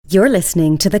You're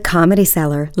listening to the Comedy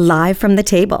Cellar live from the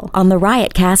table on the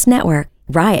Riotcast Network,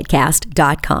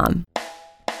 riotcast.com.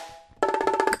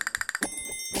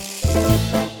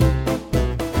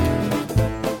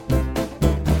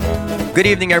 Good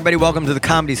evening, everybody. Welcome to the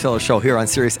Comedy Cellar show here on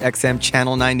Sirius XM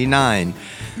Channel 99.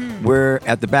 We're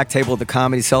at the back table of the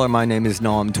Comedy Cellar. My name is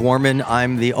Noam Dwarman.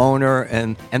 I'm the owner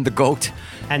and the GOAT.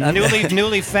 And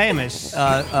newly famous.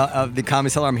 Of the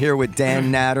Comedy Cellar. I'm here with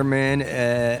Dan Natterman,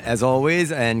 as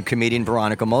always, and comedian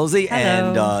Veronica Mosey.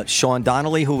 Hello. And Sean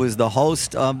Donnelly, who was the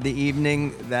host of the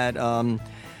evening that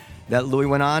Louis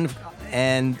went on.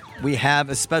 And we have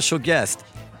a special guest,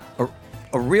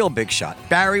 a real big shot.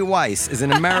 Bari Weiss is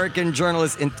an American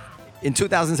journalist. In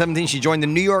 2017, she joined the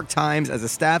New York Times as a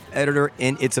staff editor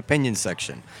in its opinion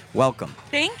section. Welcome.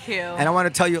 Thank you. And I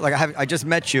want to tell you, I just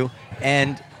met you,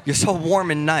 and you're so warm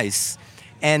and nice.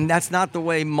 And that's not the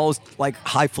way most,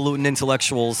 highfalutin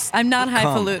intellectuals I'm not come.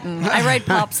 highfalutin. I write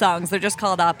pop songs. They're just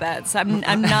called op-eds. I'm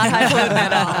not highfalutin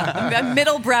at all. I'm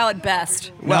middle brow at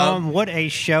best. Well, what a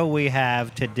show we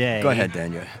have today. Go ahead,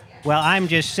 Daniel. Well, I'm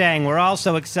just saying, we're all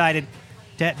so excited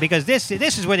because this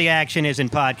is where the action is in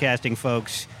podcasting,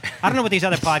 folks. I don't know what these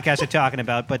other podcasts are talking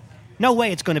about, but no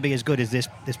way it's going to be as good as this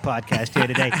podcast here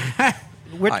today.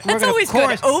 That's always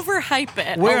good. Overhype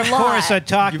it. We're, a of lot. course,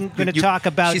 going to talk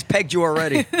about... She's pegged you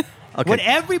already. Okay. What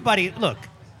everybody... Look,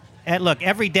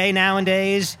 every day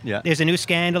nowadays, there's a new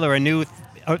scandal or a new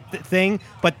thing.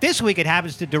 But this week, it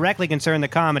happens to directly concern the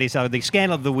Comedy Cellar. The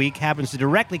scandal of the week happens to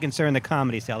directly concern the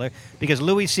Comedy Cellar because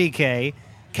Louis C.K.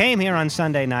 came here on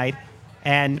Sunday night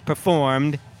and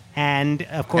performed, and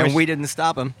of course... And we didn't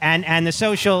stop him. And the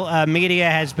social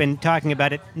media has been talking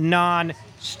about it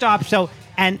non-stop. So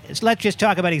let's just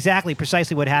talk about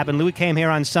precisely what happened. Louis came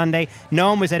here on Sunday.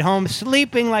 Noam was at home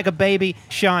sleeping like a baby.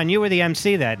 Sean, you were the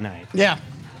MC that night. Yeah.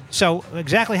 So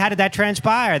exactly how did that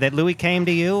transpire? That Louis came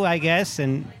to you, I guess,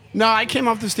 and... No, I came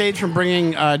off the stage from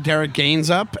bringing Derek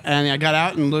Gaines up, and I got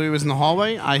out, and Louis was in the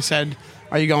hallway. I said,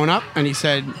 "Are you going up?" And he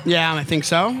said, "Yeah, I think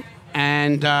so."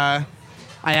 And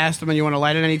I asked him, "Do you want to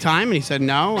light at any time?" And he said,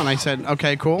 "No." And I said,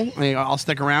 "Okay, cool. I'll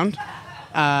stick around."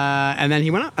 And then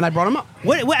he went up, and I brought him up.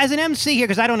 What, as an MC here,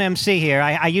 because I don't MC here,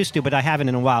 I used to, but I haven't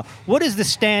in a while. What is the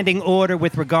standing order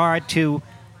with regard to...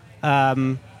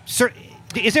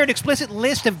 is there an explicit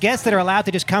list of guests that are allowed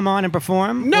to just come on and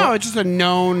perform? No, it's just a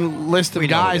known list of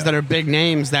guys that are big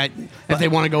names that if they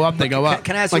want to go up, they go up.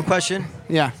 Can I ask you a question?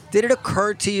 Yeah. Did it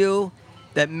occur to you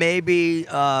that maybe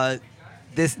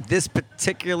this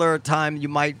particular time you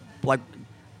might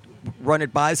run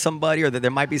it by somebody, or that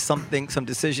there might be some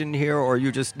decision here, or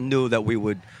you just knew that we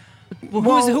would?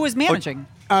 Well, who was managing?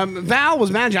 Val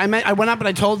was managing. I went up and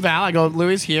I told Val, I go,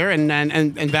 "Louis here," and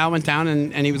Val went down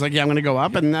and he was like, "Yeah, I'm going to go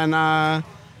up," and then.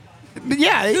 But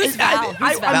yeah, Who's Val?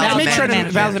 I made sure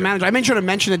Val's the manager. I made sure to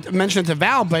mention it to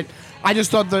Val, but I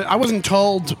just thought that I wasn't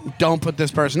told don't put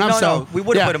this person up. No, we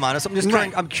would have put him on us. I'm just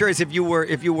I'm curious if you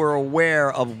were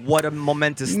aware of what a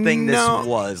momentous thing this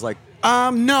was.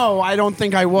 No, I don't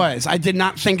think I was. I did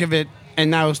not think of it in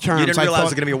those terms. You didn't realize it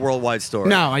was going to be a worldwide story.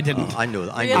 No, I didn't. I knew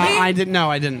it. Really? I didn't. No,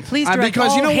 I didn't. Please direct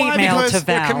because all you know hate why? mail Because to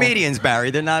Val. They're comedians,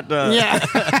 Barry. They're not. Yeah.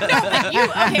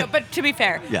 But to be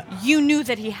fair, you knew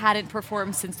that he hadn't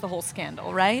performed since the whole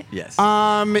scandal, right? Yes.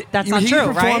 That's not he true,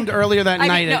 performed right? earlier that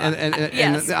night.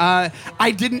 Yes.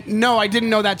 I didn't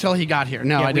know that till he got here.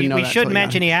 No, I didn't know that. We should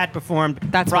mention he had performed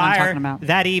That's what I'm talking prior about.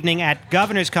 that evening at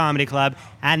Governor's Comedy Club,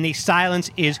 and the silence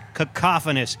is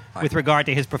cacophonous with regard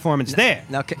to his performance there.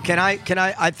 Now, can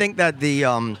I think that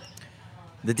the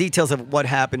details of what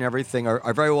happened and everything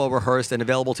are very well rehearsed and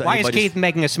available to anybody. Why is Keith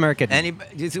making a smirk at me?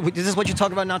 Is this what you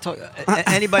talk about? Not talk.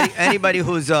 Anybody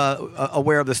who's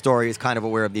aware of the story is kind of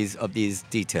aware of these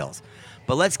details.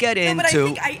 But let's get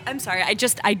into. I'm sorry.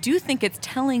 I do think it's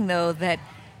telling though that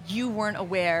you weren't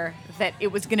aware that it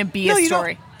was going to be a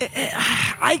story.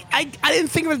 I didn't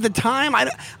think of it at the time.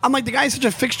 I'm like, the guy's such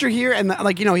a fixture here, and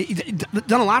he's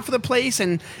done a lot for the place,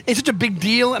 and it's such a big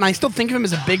deal, and I still think of him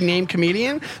as a big name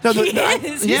comedian. He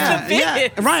is. Yeah,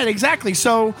 right, exactly.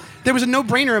 So there was a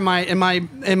no-brainer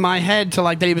in my head to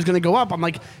that he was going to go up. I'm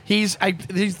like, he's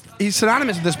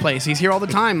synonymous with this place. He's here all the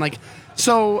time.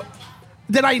 So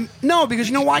did I? No, because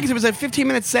you know why? Because it was a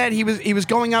 15-minute set. He was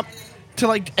going up.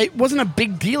 It wasn't a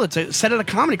big deal. It's a set at a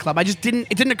comedy club. It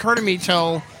didn't occur to me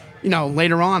till,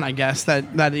 later on, I guess,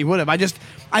 that he would have.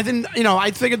 I didn't,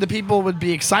 I figured the people would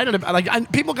be excited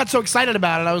about people got so excited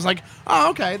about it. I was like,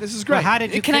 oh, okay, this is great. Well, how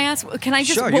did you? Can I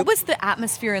just, Sure, what was the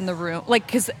atmosphere in the room? Like,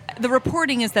 because the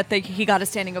reporting is that he got a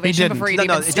standing ovation didn't. before he No,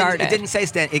 even it started. didn't say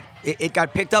it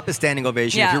got picked up as standing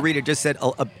ovation. Yeah. If you read it, just said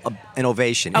an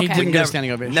ovation. He Okay. didn't get a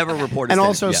standing ovation. Never reported. And standing-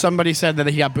 also, yeah. somebody said that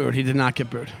he got booed. He did not get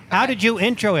booed. How did you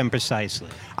intro him precisely?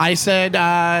 I said,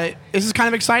 this is kind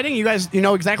of exciting. You guys,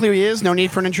 know exactly who he is. No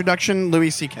need for an introduction.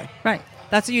 Louis C.K. Right.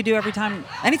 That's what you do every time.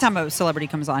 Anytime a celebrity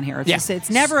comes on here, Yeah. it's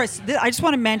never. I just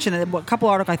want to mention that a couple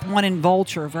articles, one in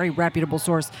Vulture, a very reputable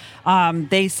source,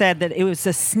 they said that it was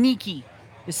a sneaky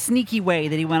way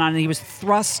that he went on, and he was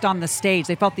thrust on the stage.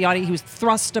 They felt the audience. He was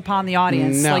thrust upon the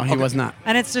audience. No, he was not.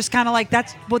 And it's just kind of like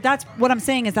that's what I'm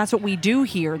saying is that's what we do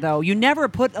here, though. You never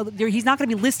put. He's not going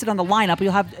to be listed on the lineup.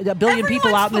 You'll have a billion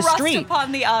people out in the Everyone's street. thrust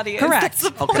upon the audience. Correct. That's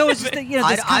the point. So it's just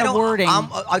this kind of wording.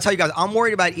 I'll tell you guys, I'm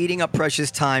worried about eating up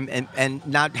precious time and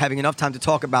not having enough time to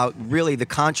talk about really the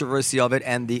controversy of it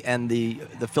and the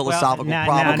philosophical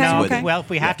problems with it. Well, if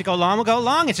we have to go long, we'll go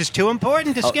long. It's just too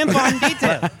important to skimp on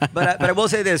detail. But I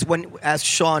will say this: when as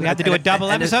Sean, We have to do a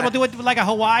double episode. We'll do it like a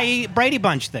Hawaii Brady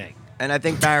Bunch thing. And I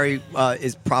think Barry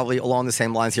is probably along the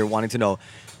same lines here, wanting to know: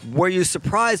 were you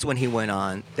surprised when he went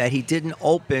on that he didn't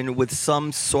open with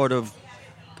some sort of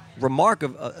remark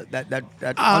of that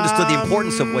understood the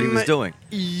importance of what he was doing?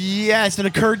 Yes, it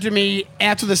occurred to me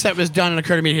after the set was done. It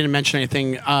occurred to me he didn't mention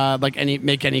anything,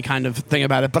 make any kind of thing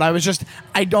about it. But I'm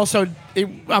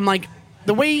like,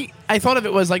 the way I thought of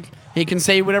it was like he can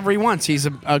say whatever he wants. He's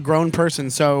a grown person,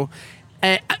 so.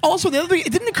 Also, the other thing,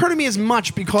 it didn't occur to me as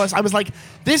much because I was like,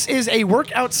 this is a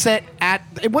workout set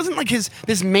it wasn't like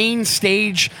this main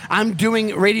stage, I'm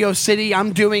doing Radio City,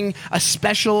 I'm doing a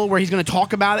special where he's going to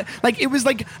talk about it. Like, it was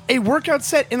like a workout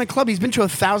set in a club he's been to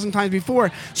 1,000 times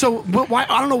before. So, but why?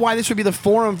 I don't know why this would be the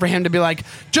forum for him to be like,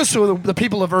 just so the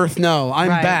people of Earth know, I'm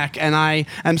Right. back and I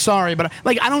am sorry. But,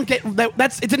 I don't get that.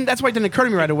 That's why it didn't occur to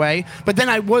me right away. But then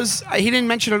he didn't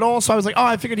mention it at all, so I was like, oh,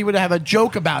 I figured he would have a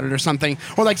joke about it or something,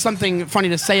 or like something funny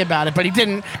to say about it, but he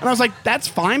didn't. And I was like, that's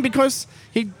fine because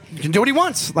he can do what he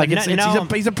wants. Like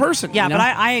he's a person. Yeah, but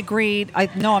I agreed.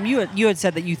 Noam, you had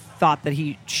said that you thought that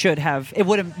he should have. It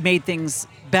would have made things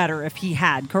better if he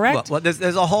had. Correct? Well, there's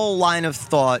a whole line of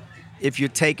thought if you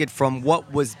take it from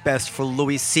what was best for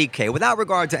Louis C.K. without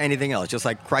regard to anything else, just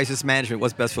like crisis management,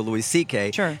 what's best for Louis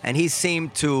C.K. Sure. And he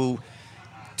seemed to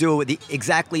do the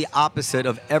exactly opposite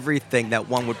of everything that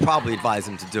one would probably advise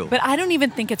him to do. But I don't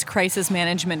even think it's crisis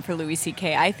management for Louis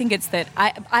C.K. I think it's that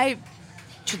I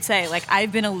should say, like,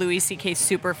 I've been a Louis C.K.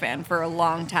 super fan for a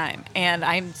long time, and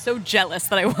I'm so jealous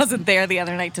that I wasn't there the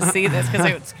other night to see this because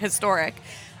it was historic.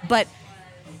 But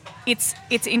it's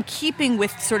in keeping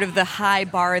with sort of the high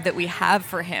bar that we have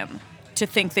for him to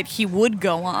think that he would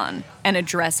go on and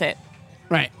address it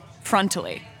right.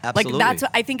 frontally. Absolutely. Like, that's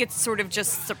what I think it's sort of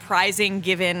just surprising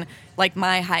given like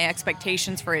my high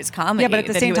expectations for his comedy. Yeah, but at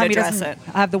the that same time, he address doesn't it.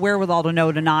 have the wherewithal to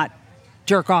know to not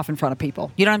jerk off in front of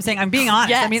people. You know what I'm saying? I'm being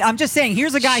honest. Yes. I mean, I'm just saying,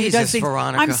 here's a guy who does Jesus, things.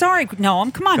 Veronica. I'm sorry. No,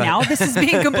 come on now. This is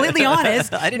being completely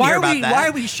honest. I didn't hear about that. Why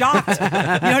are we shocked? You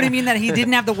know what I mean? That he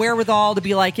didn't have the wherewithal to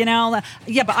be like, yeah,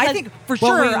 but I think for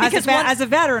sure, as a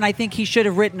veteran, I think he should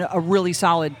have written a really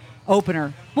solid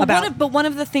opener. One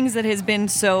of the things that has been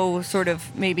so sort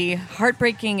of maybe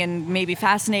heartbreaking and maybe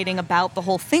fascinating about the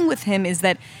whole thing with him is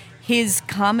that his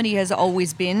comedy has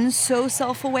always been so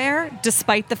self-aware,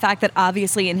 despite the fact that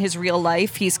obviously in his real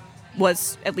life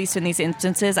was, at least in these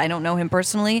instances, I don't know him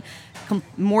personally,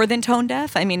 more than tone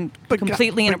deaf. I mean,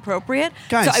 completely inappropriate.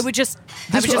 Guys, so I would just.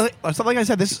 Like I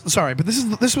said,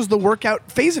 this was the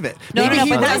workout phase of it. No, Maybe he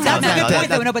but was- that's a good point,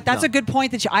 though. No, but that's no. a good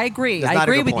point that I agree. That's I not a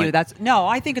agree good with point. you.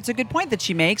 I think it's a good point that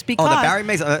she makes because. Oh, that Barry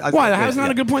makes. Why? How's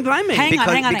not a good point that I made?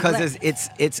 Hang on. Because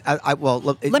it's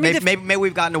look, maybe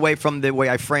we've gotten away from the way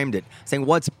I framed it, saying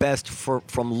what's best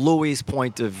from Louis'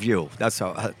 point of view. That's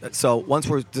how. So once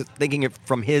we're thinking it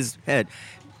from his head,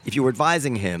 if you were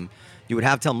advising him, you would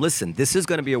have to tell him, listen, this is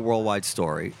going to be a worldwide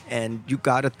story, and you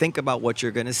got to think about what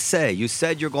you're going to say. You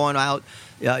said you're going out,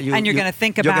 and you're going to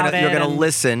think about it. You're going to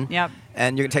listen, yep.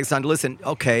 And you're going to take some time to listen.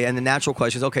 Okay, and the natural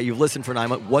question is, okay, you've listened for 9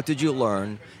 months. What did you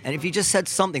learn? And if he just said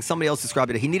something, somebody else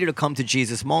described it. He needed to come to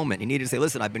Jesus moment. He needed to say,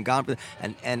 listen, I've been gone,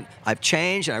 and I've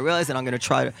changed, and I realized that I'm going to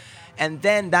try to. And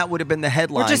then that would have been the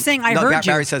headline. We're just saying, I no, heard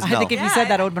you. Barry says no. I think if you said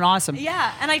that, it would have been awesome.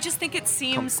 Yeah, and I just think it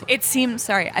seems.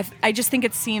 I just think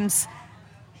it seems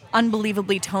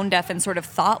unbelievably tone deaf and sort of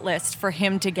thoughtless for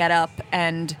him to get up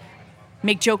and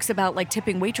make jokes about like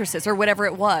tipping waitresses or whatever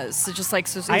it was. So just like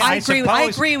I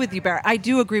agree with you, Barry. I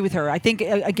do agree with her. I think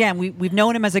again we've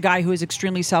known him as a guy who is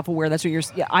extremely self-aware. That's what you're.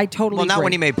 Yeah, I totally. Well, not agree.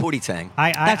 when he made Pootie Tang.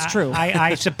 That's true.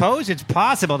 I suppose it's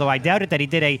possible, though I doubt it, that he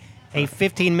did a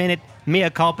 15-minute mea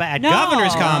culpa at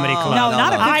Governor's Comedy Club. No,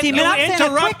 not a 15 minute. You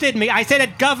interrupted me. I said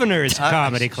at Governor's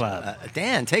Comedy Club.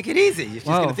 Dan, take it easy. She's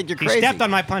going to think you're crazy. He stepped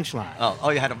on my punchline. Oh,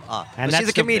 you had him. And she's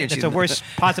a comedian. It's the worst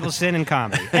possible sin in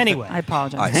comedy. Anyway. I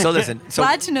apologize. All right, so listen.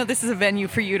 Glad to know this is a venue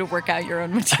for you to work out your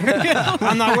own material.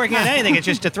 I'm not working on anything. It's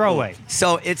just a throwaway.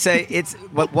 So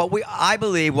I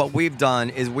believe what we've done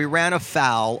is we ran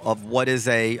afoul of what is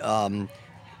a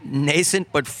nascent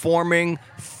but forming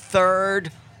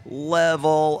third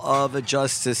level of a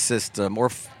justice system,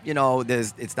 or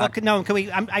it's not. Well, no, can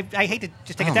we? I hate to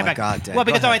just take a step back. God, Dan, well,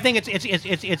 because go I think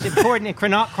it's important and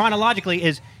chronologically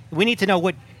is we need to know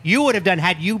what you would have done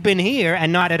had you been here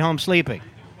and not at home sleeping.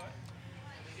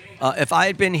 If I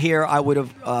had been here, I would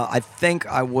have. I think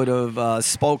I would have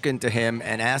spoken to him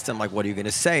and asked him, like, "What are you going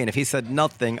to say?" And if he said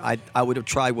nothing, I would have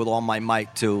tried with all my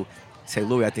might to say,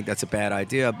 "Louis, I think that's a bad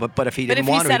idea." But if he didn't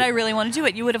want to, but if he said, "I really want to do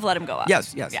it," you would have let him go up.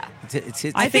 Yes. Yeah.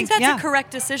 I think that's a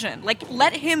correct decision. Like,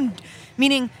 let him.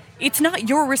 Meaning, it's not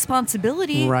your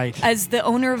responsibility, right, as the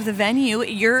owner of the venue.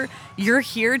 You're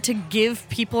here to give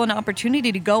people an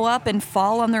opportunity to go up and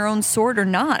fall on their own sword or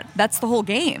not. That's the whole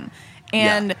game.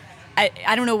 And. Yeah.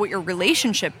 I don't know what your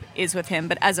relationship is with him,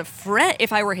 but as a friend,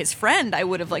 if I were his friend, I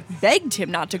would have like begged him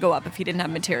not to go up if he didn't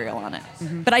have material on it.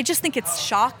 Mm-hmm. But I just think it's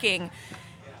shocking.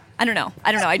 I don't know.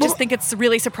 I just think it's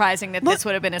really surprising that this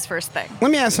would have been his first thing.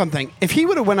 Let me ask something. If he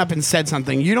would have went up and said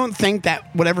something, you don't think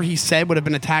that whatever he said would have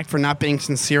been attacked for not being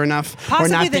sincere enough,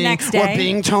 possibly or not next day, or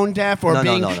being tone deaf, or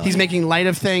he's making light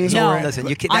of things? No, or listen,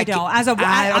 I don't. I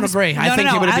don't agree. I think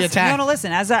he would have been attacked. No,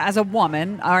 listen. As a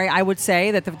woman, I would say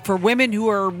that for women who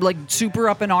are like super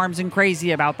up in arms and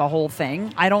crazy about the whole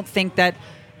thing, I don't think that.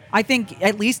 I think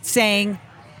at least saying.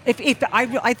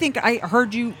 I think I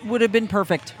heard you would have been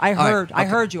perfect. I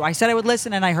heard you. I said I would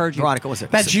listen, and I heard you. Veronica, what's it?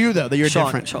 That's you though. That you're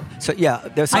different. So yeah,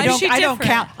 there's some. I don't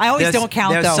count. I always don't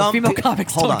count though. Female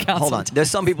comics don't count. Hold on. There's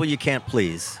some people you can't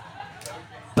please,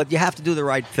 but you have to do the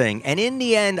right thing. And in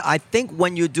the end, I think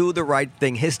when you do the right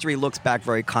thing, history looks back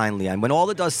very kindly. And when all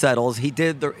the dust settles, he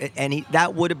did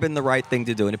that would have been the right thing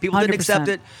to do. And if people didn't 100%. accept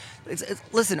it,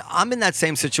 listen, I'm in that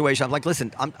same situation. I'm like,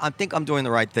 listen, I think I'm doing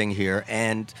the right thing here,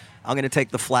 and I'm going to take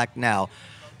the flack now.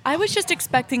 I was just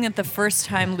expecting that the first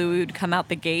time Louis would come out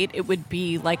the gate, it would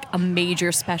be like a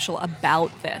major special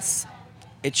about this.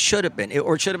 It should have been,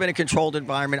 or it should have been a controlled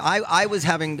environment. I was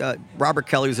having Robert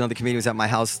Kelly, who's another comedian, was at my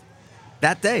house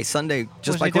that day, Sunday,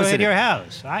 just by coincidence. Doing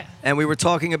at your house? And we were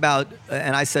talking about,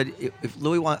 and I said, if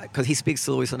Louis wants, because he speaks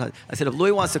to Louis sometimes, I said, if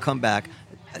Louis wants to come back,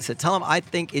 I said, tell him I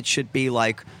think it should be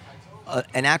like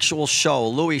an actual show, a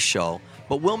Louis show.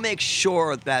 But we'll make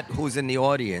sure that who's in the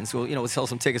audience, we'll sell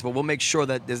some tickets, but we'll make sure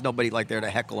that there's nobody like there to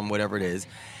heckle him, whatever it is.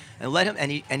 And let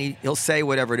him, he'll say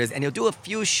whatever it is, and he'll do a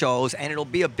few shows, and it'll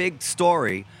be a big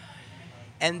story.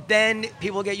 And then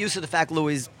people get used to the fact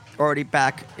Louis is already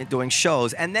back doing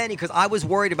shows. And then, because I was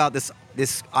worried about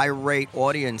this irate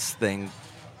audience thing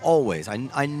always.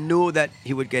 I knew that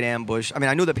he would get ambushed. I mean,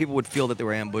 I knew that people would feel that they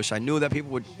were ambushed. I knew that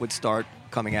people would start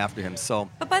coming after him. So.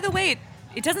 But by the way,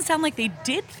 it doesn't sound like they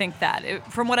did think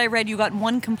that. From what I read, you got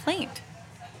one complaint.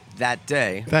 That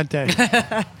day.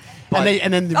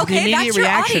 And then the immediate that's your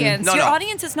reaction. Audience. Your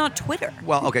audience is not Twitter.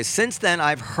 Well, okay. Since then,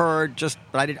 I've heard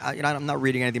I'm not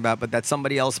reading anything about it, but that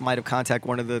somebody else might have contacted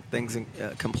one of the things and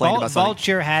complained about something.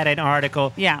 Vulture had an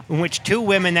article in which two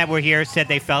women that were here said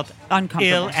they felt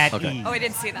uncomfortable, ill at ease. Oh, I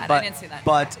didn't see that.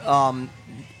 But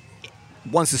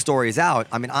once the story is out,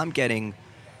 I mean, I'm getting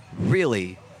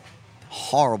really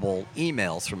horrible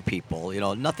emails from people.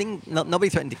 Nobody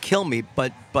threatened to kill me,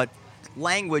 but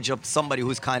language of somebody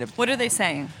who's kind of. What are they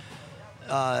saying?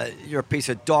 You're a piece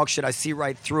of dog shit. I see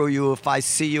right through you. If I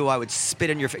see you, I would spit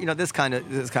in your face. This kind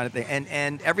of thing.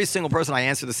 And every single person I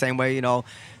answer the same way. I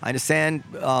understand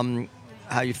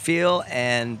how you feel,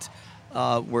 and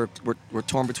we're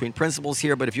torn between principles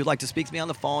here. But if you'd like to speak to me on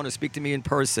the phone or speak to me in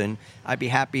person, I'd be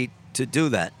happy to do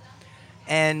that.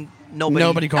 And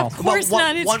nobody called. Of course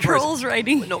not. It's trolls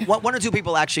writing. No, one or two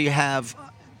people actually have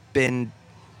been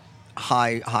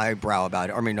highbrow about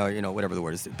it. I mean, whatever the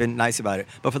word is, been nice about it.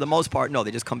 But for the most part, no,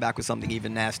 they just come back with something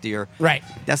even nastier. Right.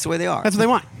 That's the way they are. That's what they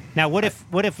want. Now, what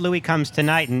if Louis comes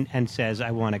tonight and says,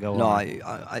 "I want to go"? No,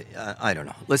 I don't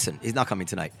know. Listen, he's not coming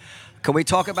tonight. Can we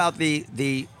talk about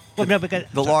the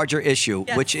larger issue,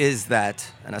 which is that,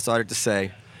 and I started to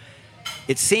say,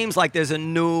 it seems like there's a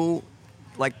new,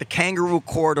 like the kangaroo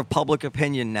court of public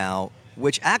opinion now,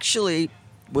 which actually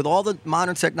with all the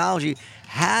modern technology,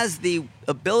 has the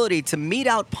ability to mete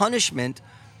out punishment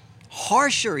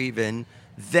harsher even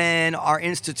than our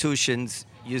institutions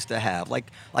used to have.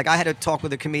 Like I had a talk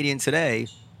with a comedian today.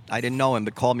 I didn't know him,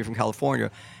 but called me from California.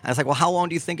 And I was like, well, how long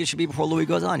do you think it should be before Louis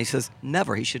goes on? He says,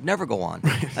 never. He should never go on.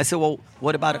 I said, well,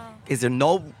 what about it? Is there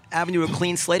no avenue to a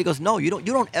clean slate? He goes, no, you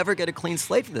don't ever get a clean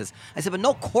slate for this. I said, but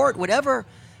no court would ever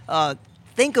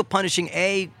think of punishing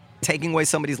taking away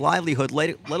somebody's livelihood,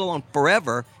 let alone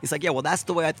forever. He's like, yeah, well, that's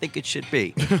the way I think it should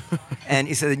be. And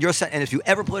he said, and if you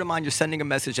ever put him on, you're sending a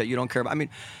message that you don't care about. I mean,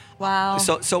 wow.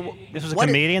 So this was a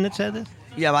comedian that said this?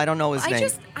 Yeah, I don't know his name.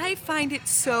 I find it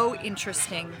so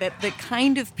interesting that the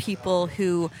kind of people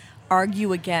who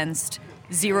argue against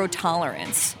zero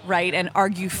tolerance, right, and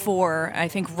argue for, I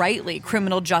think rightly,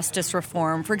 criminal justice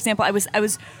reform. For example, I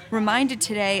was reminded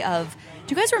today of,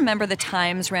 do you guys remember the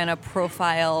Times ran a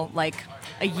profile like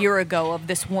a year ago of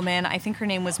this woman? I think her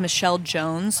name was Michelle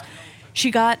Jones.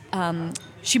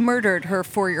 She murdered her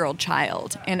 4-year-old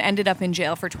child and ended up in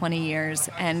jail for 20 years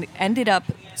and ended up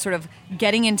sort of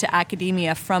getting into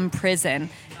academia from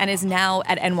prison and is now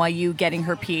at NYU getting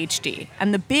her PhD.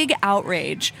 And the big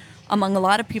outrage among a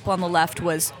lot of people on the left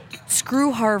was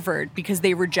screw Harvard because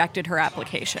they rejected her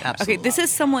application. Absolutely. Okay, this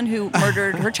is someone who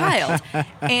murdered her child.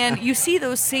 And you see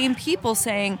those same people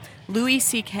saying, Louis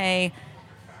C.K.,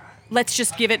 let's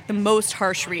just give it the most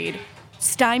harsh read,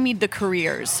 stymied the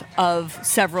careers of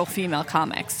several female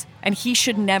comics, and he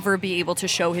should never be able to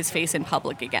show his face in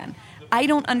public again. I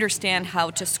don't understand how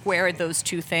to square those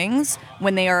two things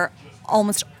when they are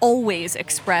almost always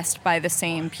expressed by the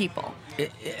same people.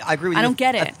 I agree with you. I don't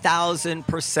get it.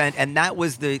 1,000%, and that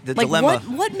was the like dilemma.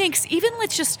 What makes, even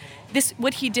let's just, this,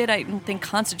 what he did I don't think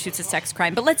constitutes a sex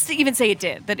crime, but let's even say it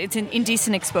did, that it's an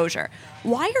indecent exposure.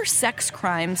 Why are sex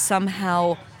crimes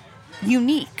somehow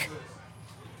unique?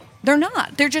 They're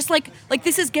not. They're just like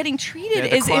this is getting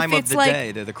treated as if it's like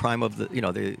day. They're the crime of the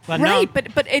the Well, right. no.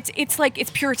 But it's like it's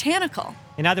puritanical.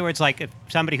 In other words, like if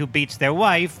somebody who beats their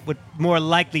wife would more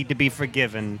likely to be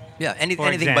forgiven. Yeah, for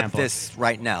anything example. but this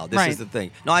right now. This Right. is the thing.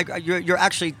 No, you're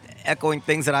actually echoing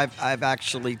things that I've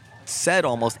actually said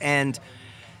almost, and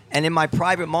in my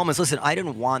private moments. Listen, I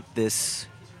didn't want this.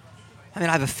 I mean,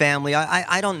 I have a family.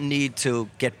 I don't need to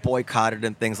get boycotted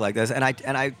and things like this. And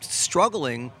I'm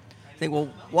struggling.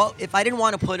 Think, well, if I didn't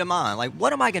want to put him on, like,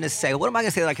 what am I going to say? What am I going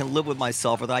to say that I can live with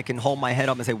myself, or that I can hold my head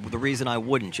up and say, well, the reason I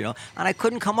wouldn't, And I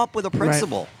couldn't come up with a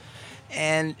principle. Right.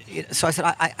 And so I said,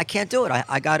 I can't do it.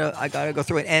 I gotta go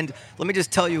through it. And let me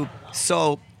just tell you.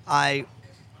 So I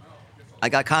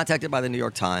got contacted by the New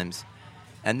York Times,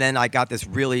 and then I got this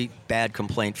really bad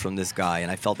complaint from this guy, and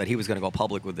I felt that he was going to go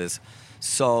public with this.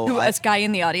 So This guy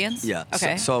in the audience? Yeah.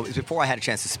 Okay. So it was before I had a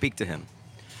chance to speak to him,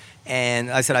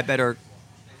 and I said, I better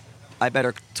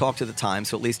talk to the Times,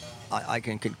 so at least I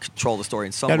can control the story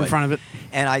in some way. Get in front of it.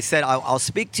 And I said, I'll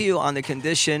speak to you on the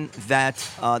condition that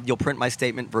you'll print my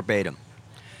statement verbatim.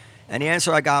 And the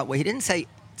answer I got, well, he didn't say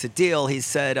it's a deal. He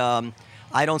said,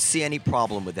 I don't see any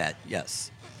problem with that. Yes.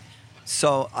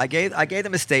 So I gave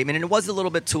them a statement, and it was a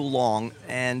little bit too long,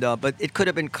 and but it could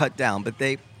have been cut down. But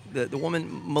the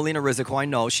woman, Melina Rizek, who I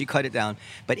know, she cut it down.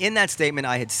 But in that statement,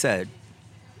 I had said,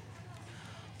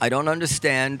 I don't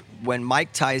understand when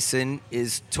Mike Tyson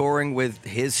is touring with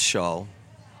his show,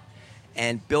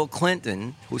 and Bill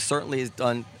Clinton, who certainly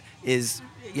is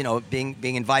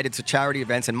being invited to charity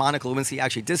events, and Monica Lewinsky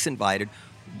actually disinvited.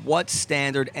 What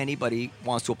standard anybody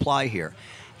wants to apply here?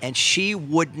 And she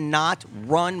would not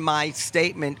run my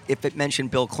statement if it mentioned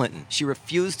Bill Clinton. She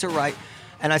refused to write.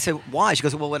 And I said, why? She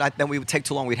goes, well, then we would take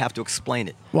too long. We'd have to explain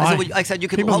it. Why? I said, you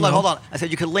could hold on. I said,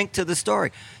 you could link to the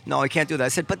story. No, I can't do that. I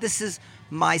said, but this is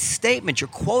my statement. You're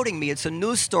quoting me. It's a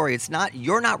news story. It's not.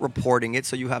 You're not reporting it,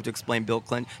 so you have to explain Bill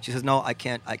Clinton. She says, no, I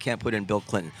can't put in Bill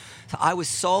Clinton. So I was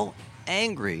so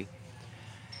angry,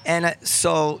 and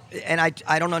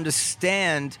I don't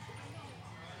understand.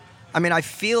 I mean, I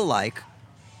feel like,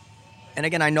 and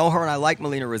again, I know her and I like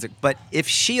Melina Rizek, but if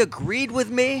she agreed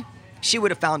with me, she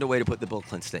would have found a way to put the Bill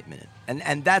Clinton statement in.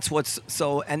 And that's what's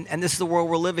so, and this is the world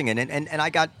we're living in. And I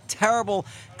got terrible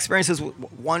experiences.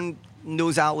 One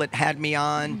news outlet had me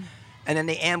on, and then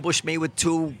they ambushed me with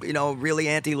two, really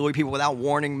anti-Louis people without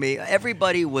warning me.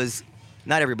 Everybody was,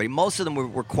 not everybody, most of them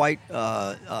were quite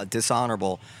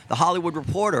dishonorable. The Hollywood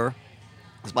Reporter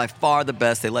was by far the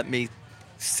best. They let me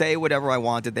say whatever I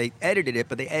wanted. They edited it,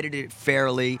 but they edited it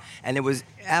fairly. And it was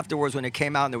afterwards when it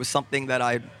came out and there was something that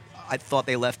I thought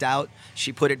they left out,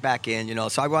 she put it back in,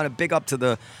 So I want to big up to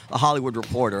the Hollywood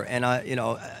Reporter. And,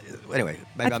 anyway,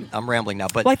 maybe I'm rambling now.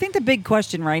 But Well, I think the big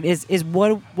question, right, is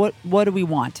what do we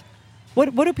want?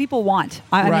 What do people want?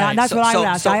 I Right. mean, that's what I would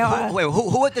ask.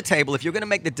 Who at the table, if you're going to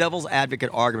make the devil's advocate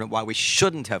argument why we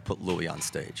shouldn't have put Louis on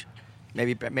stage,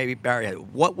 maybe Barry,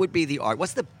 what would be the argument?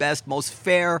 What's the best, most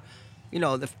fair,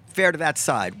 the fair to that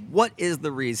side? What is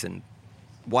the reason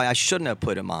why I shouldn't have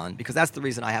put him on? Because that's the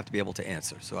reason I have to be able to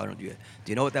answer. So do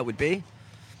you know what that would be?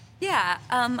 Yeah,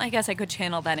 I guess I could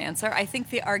channel that answer. I think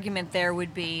the argument there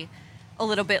would be a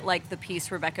little bit like the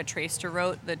piece Rebecca Traister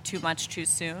wrote, the Too Much Too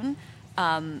Soon.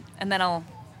 And then I'll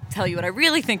tell you what I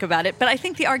really think about it. But I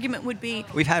think the argument would be...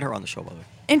 We've had her on the show, by the way.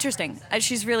 Interesting.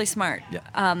 She's really smart. Yeah.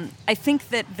 I think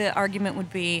that the argument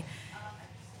would be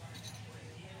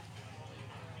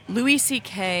Louis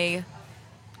C.K.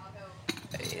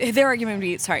 Their argument would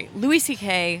be, Louis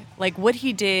C.K., like what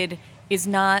he did did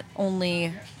not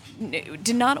only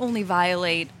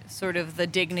violate sort of the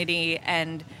dignity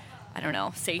and, I don't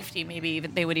know, safety, maybe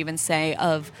even they would even say,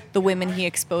 of the women he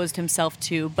exposed himself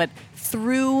to, but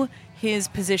through his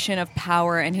position of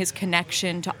power and his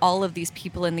connection to all of these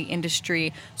people in the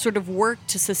industry, sort of worked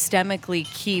to systemically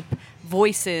keep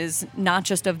voices, not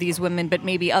just of these women, but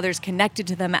maybe others connected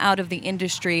to them, out of the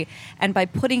industry. And by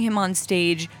putting him on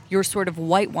stage, you're sort of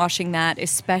whitewashing that,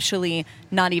 especially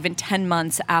not even 10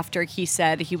 months after he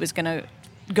said he was going to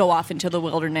go off into the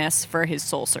wilderness for his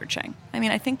soul searching. I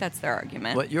mean, I think that's their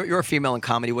argument. Well, you're a female in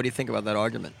comedy. What do you think about that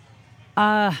argument?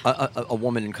 A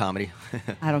woman in comedy.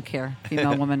 I don't care,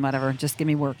 female, woman, whatever. Just give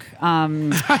me work. I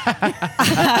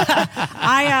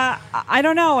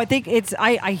don't know. I think it's.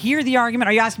 I hear the argument.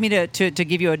 Are you asking me to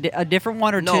give you a different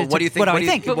one, or no? What do you think? What do I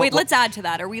think? But wait, let's add to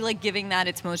that. Are we like giving that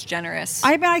its most generous?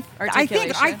 I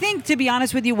think to be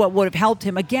honest with you, what would have helped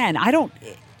him again? I don't.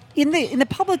 In the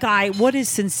public eye, what is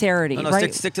sincerity? No,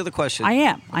 right? stick to the question. I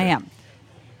am.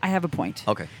 I have a point.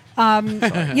 Okay.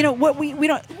 What we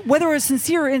don't, whether it's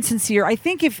sincere or insincere. I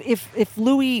think if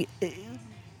Louis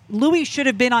should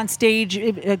have been on stage,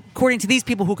 according to these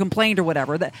people who complained or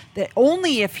whatever, that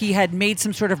only if he had made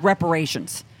some sort of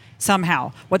reparations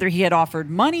somehow, whether he had offered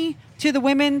money to the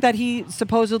women that he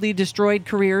supposedly destroyed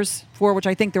careers for, which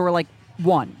I think there were like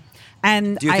one.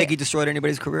 And do you think he destroyed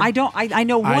anybody's career? I don't. I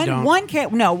know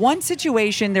one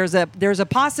situation. There's a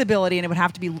possibility, and it would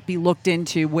have to be looked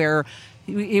into, where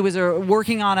he was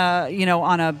working on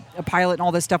a pilot, and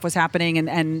all this stuff was happening,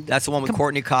 and that's the one with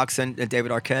Courtney Cox and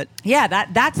David Arquette. Yeah,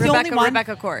 that's the only one.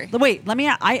 Rebecca Corey. Wait, let me.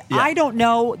 I don't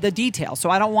know the details, so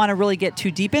I don't want to really get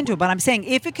too deep into it. But I'm saying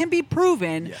if it can be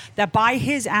proven that by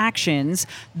his actions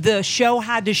the show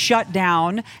had to shut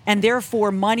down and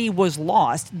therefore money was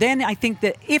lost, then I think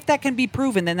that if that can be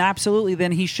proven, then absolutely,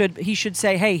 then he should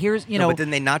say, hey, here's But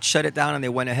didn't they not shut it down and they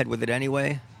went ahead with it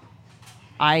anyway?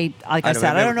 I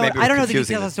don't know the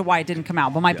details as to why it didn't come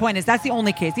out. But my point is that's the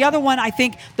only case. The other one, I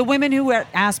think the women who were at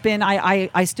Aspen,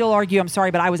 I still argue, I'm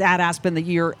sorry, but I was at Aspen the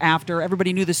year after.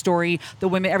 Everybody knew the story. The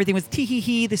women, everything was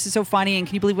tee-hee-hee, this is so funny, and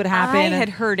can you believe what happened? I had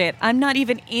heard it. I'm not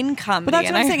even in comedy. But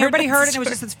that's what I'm saying. Everybody heard it, and it was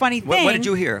just this funny thing. What did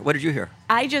you hear?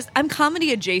 I'm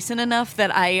comedy adjacent enough that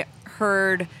I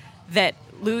heard that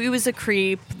Louis was a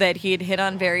creep, that he had hit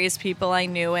on various people I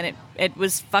knew, and it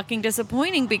was fucking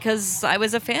disappointing because I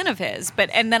was a fan of his.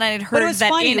 And then I had heard that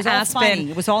funny. in Aspen,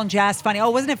 it was all in jazz funny.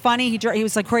 Oh, wasn't it funny? He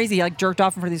was like crazy. He like jerked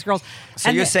off in front of these girls. So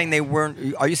you're saying they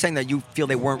weren't? Are you saying that you feel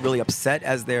they weren't really upset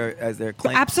as their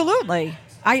claim? Absolutely.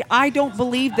 I don't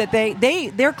believe that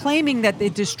they're claiming that they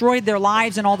destroyed their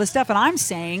lives and all this stuff, and I'm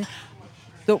saying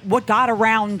that what got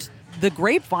around the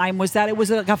grapevine was that it was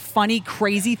like a funny,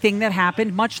 crazy thing that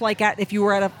happened, much like if you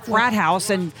were at a frat house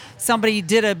and somebody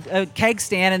did a keg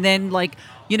stand and then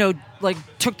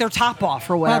took their top off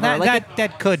or whatever. Well,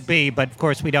 that could be, but of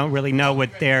course we don't really know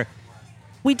what their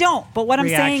We don't. But what I'm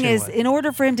saying is, was. in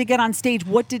order for him to get on stage,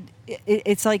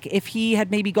 it's like if he had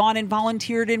maybe gone and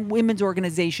volunteered in women's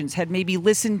organizations, had maybe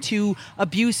listened to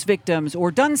abuse victims,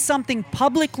 or done something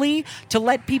publicly to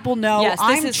let people know,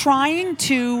 I'm trying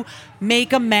to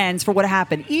make amends for what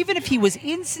happened. Even if he was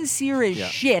insincere as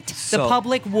shit, the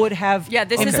public would have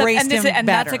embraced him and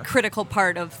better. that's a critical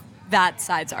part of that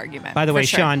side's argument. By the way,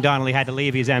 sure. Sean Donnelly had to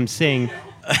leave. He's emceeing.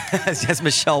 Yes,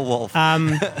 Michelle Wolf.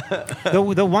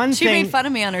 The one she thing made fun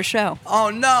of me on her show. Oh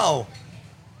no!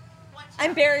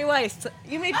 I'm Bari Weiss.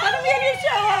 You made fun of me on your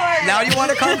show. Now you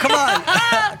want to come? Come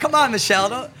on, come on, Michelle.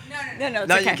 No.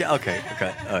 It's okay. okay.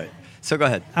 Okay. All right. So go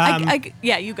ahead.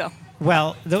 You go.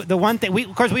 Well, the one thing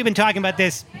of course, we've been talking about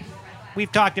this.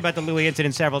 We've talked about the Louis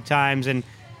incident several times, and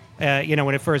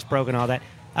when it first broke and all that.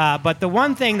 But the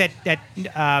one thing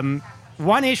that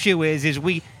one issue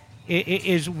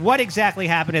is what exactly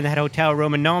happened in that hotel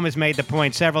room, and Noam has made the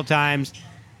point several times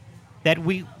that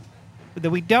we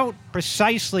don't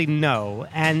precisely know,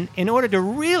 and in order to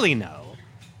really know,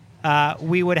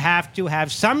 we would have to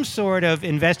have some sort of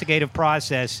investigative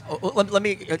process. Let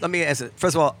me answer.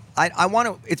 First of all, I want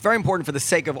to. It's very important for the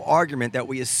sake of argument that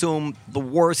we assume the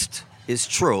worst is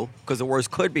true, because the worst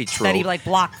could be true. That he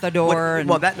blocked the door.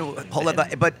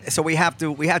 But so we have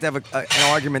to have an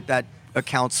argument that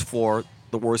accounts for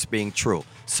the worst being true.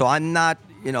 So I'm not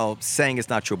saying it's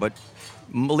not true, but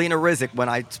Melina Rizek, when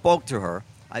I spoke to her,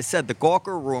 I said the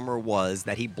Gawker rumor was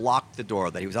that he blocked the door,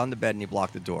 that he was on the bed and he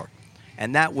blocked the door,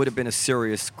 and that would have been a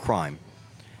serious crime.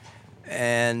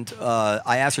 And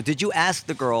I asked her, did you ask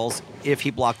the girls if he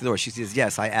blocked the door? She says,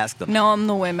 yes, I asked them. No, I'm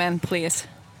the women, please.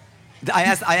 I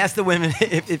asked the women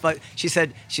if she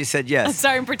said yes. I'm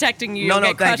sorry, I'm protecting you. No, You'll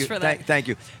get thank crushed you. for that. Thank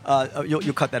you.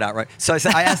 You'll cut that out, right? So I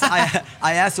said,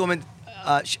 I asked the woman.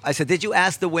 I said, did you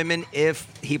ask the women if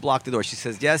he blocked the door? She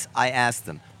says, yes, I asked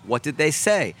them. What did they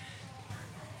say?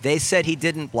 They said he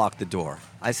didn't block the door.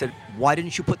 I said, why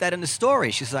didn't you put that in the story?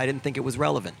 She said, I didn't think it was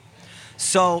relevant.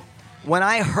 So when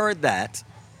I heard that,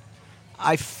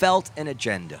 I felt an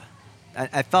agenda.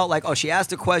 I felt like, she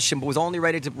asked a question, but was only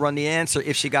ready to run the answer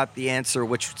if she got the answer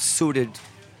which suited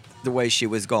the way she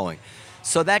was going.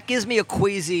 So that gives me a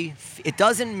queasy. It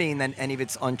doesn't mean that any of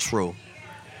it's untrue.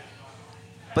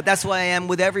 But that's why I am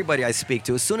with everybody I speak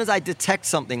to. As soon as I detect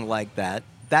something like that,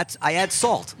 I add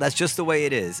salt. That's just the way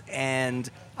it is.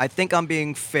 And I think I'm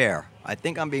being fair.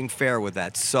 With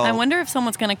that. So I wonder if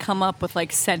someone's going to come up with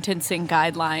sentencing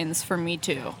guidelines for Me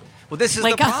Too. Well, this is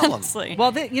the problem. Honestly.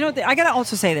 Well, I got to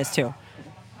also say this, too.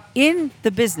 In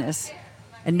the business,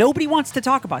 and nobody wants to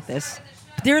talk about this,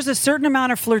 there's a certain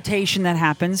amount of flirtation that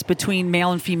happens between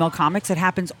male and female comics. It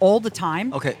happens all the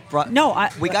time. Okay.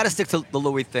 We got to stick to the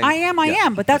Louis thing. I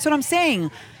am. But that's what I'm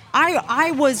saying.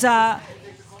 I was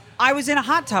in a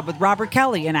hot tub with Robert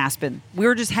Kelly in Aspen. We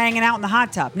were just hanging out in the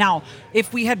hot tub. Now,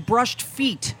 if we had brushed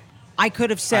feet, I could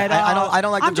have said, I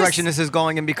don't like the direction this is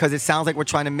going in, because it sounds like we're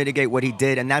trying to mitigate what he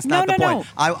did, and that's not the point. No.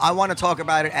 I want to talk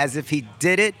about it as if he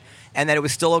did it, and that it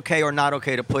was still okay or not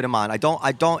okay to put him on. I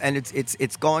don't, and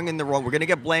it's going in the wrong. We're going to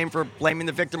get blamed for blaming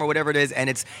the victim or whatever it is, and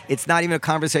it's not even a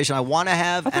conversation I want to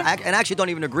have, and I actually don't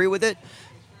even agree with it.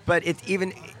 But it's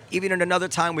even in another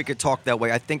time we could talk that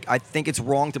way. I think it's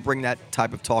wrong to bring that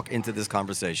type of talk into this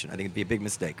conversation. I think it'd be a big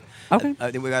mistake. Okay.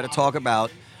 I think we got to talk about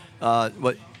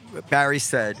what Barry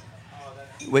said,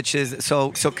 which is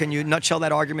so. Can you nutshell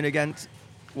that argument again?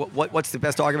 What's the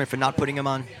best argument for not putting him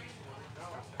on?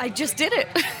 I just did it.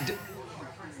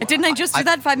 Didn't I just do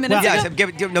that 5 minutes ago? Yeah, I said give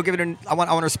it. I want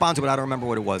to respond to it. I don't remember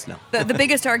what it was now. The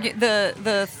biggest argument,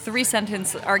 the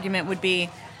 3-sentence argument would be,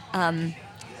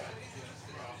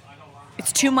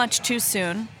 it's too much too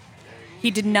soon.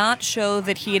 He did not show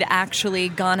that he had actually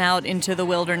gone out into the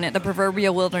wilderness, the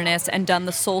proverbial wilderness, and done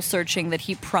the soul searching that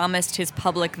he promised his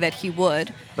public that he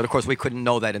would. But of course, we couldn't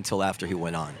know that until after he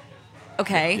went on.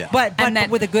 Okay. Yeah. But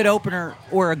with a good opener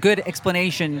or a good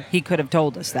explanation, he could have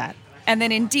told us that. And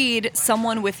then indeed,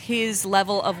 someone with his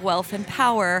level of wealth and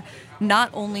power,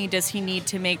 not only does he need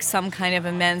to make some kind of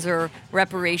amends or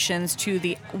reparations to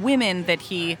the women that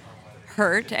he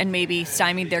hurt and maybe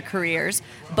stymied their careers,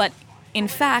 but in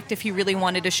fact, if he really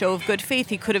wanted a show of good faith,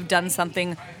 he could have done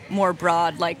something more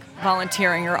broad, like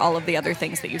volunteering or all of the other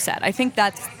things that you said. I think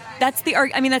that's that's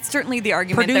certainly the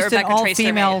argument that Produced an Rebecca Tracer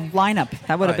all-female made. lineup.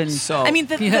 That would have been. So, I mean,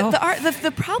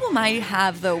 the problem I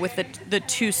have though with the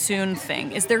too soon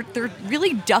thing is they're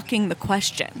really ducking the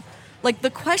question. Like,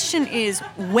 the question is,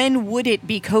 when would it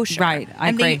be kosher? Right, I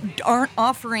agree. And they aren't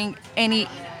offering any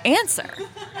answer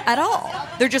at all.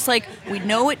 They're just like, we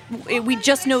know it. We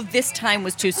just know this time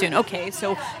was too soon. Okay,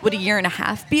 so would a year and a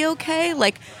half be okay?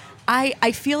 Like,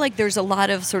 I feel like there's a lot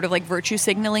of sort of like virtue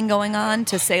signaling going on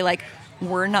to say like,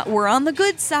 we're on the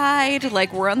good side,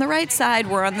 like we're on the right side,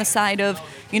 we're on the side of,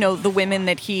 the women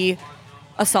that he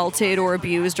assaulted or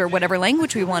abused or whatever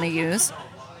language we want to use.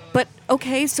 But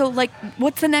okay, so like,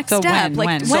 what's the next step?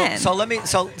 When? So let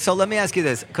me ask you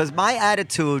this, because my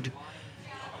attitude,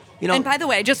 And by the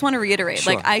way, I just want to reiterate,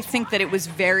 Sure. like, I think that it was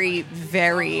very,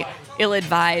 very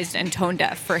ill-advised and tone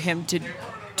deaf for him to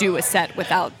do a set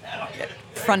without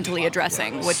frontally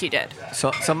addressing what he did.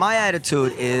 So my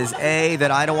attitude is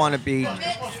that I don't want to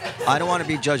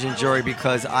be judge and jury,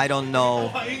 because I don't know.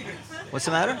 What's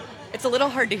the matter? It's a little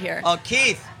hard to hear. Oh,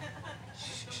 Keith.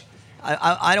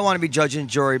 I don't want to be judge and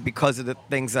jury because of the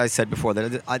things I said before.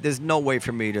 That there's no way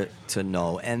for me to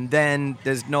know, and then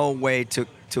there's no way to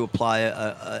apply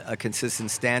a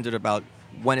consistent standard about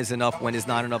when is enough, when is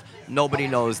not enough. Nobody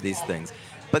knows these things.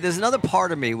 But there's another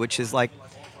part of me which is like,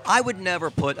 I would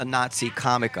never put a Nazi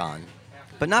comic on,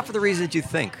 but not for the reasons you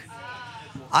think.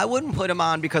 I wouldn't put him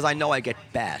on because I know I get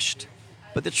bashed.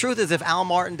 But the truth is, if Al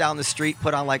Martin down the street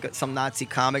put on like some Nazi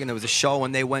comic and there was a show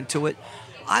and they went to it,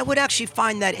 I would actually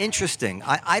find that interesting.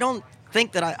 I don't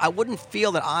think that I wouldn't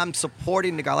feel that I'm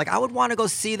supporting the guy. Like, I would want to go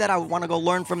see that. I would want to go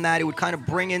learn from that. It would kind of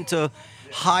bring into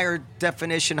higher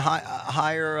definition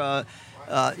the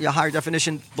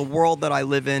world that I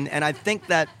live in. And I think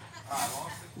that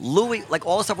Louis, like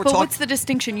all the stuff we're talking. But what's the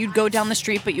distinction? You'd go down the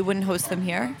street, but you wouldn't host them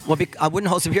here? Well, I wouldn't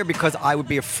host them here because I would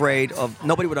be afraid of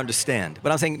nobody would understand.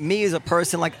 But I'm saying, me as a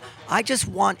person, like, I just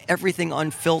want everything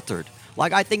unfiltered.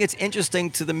 Like, I think it's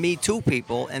interesting to the Me Too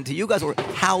people and to you guys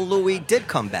how Louis did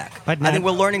come back. But I think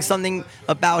we're learning something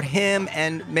about him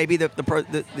and maybe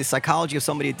the psychology of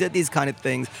somebody who did these kind of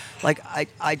things. Like,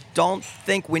 I don't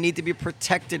think we need to be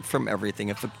protected from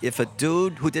everything. If a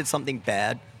dude who did something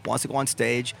bad wants to go on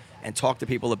stage and talk to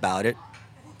people about it,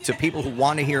 to people who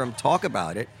want to hear him talk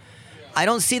about it, I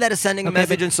don't see that as sending a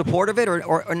message in support of it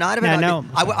or not of it. No.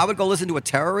 I would go listen to a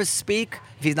terrorist speak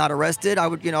if he's not arrested. I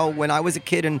would, when I was a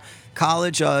kid in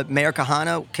college, Mayor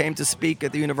Kahana came to speak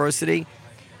at the university,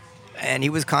 and he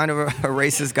was kind of a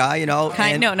racist guy, No,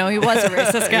 he was a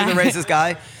racist guy. He was a racist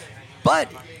guy.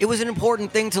 But it was an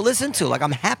important thing to listen to. Like,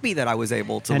 I'm happy that I was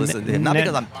able to listen to him. Not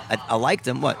because I liked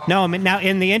him. What? No, I mean, now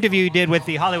in the interview you did with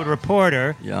the Hollywood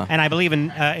Reporter, and I believe in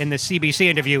the CBC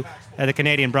interview, the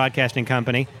Canadian Broadcasting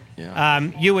Company,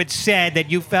 you had said that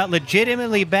you felt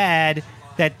legitimately bad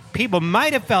that people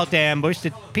might have felt ambushed,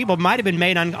 that people might have been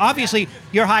made on. Obviously,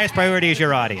 your highest priority is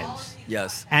your audience.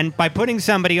 Yes. And by putting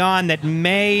somebody on that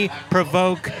may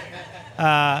provoke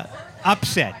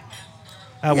upset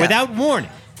without warning.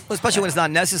 Well, especially when it's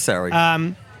not necessary.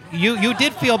 You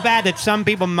did feel bad that some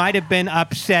people might have been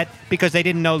upset because they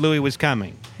didn't know Louis was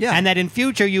coming. Yeah. And that in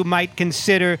future you might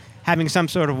consider having some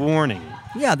sort of warning.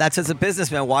 Yeah, that's as a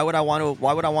businessman. Why would I want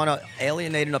to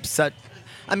alienate and upset?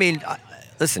 I mean,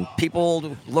 listen,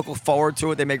 people look forward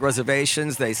to it. They make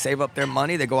reservations. They save up their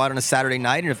money. They go out on a Saturday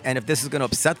night. And if this is going to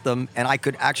upset them, and I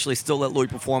could actually still let Louis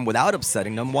perform without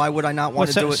upsetting them, why would I not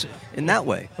want to do it in that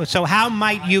way? So how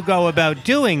might you go about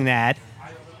doing that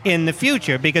in the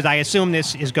future? Because I assume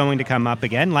this is going to come up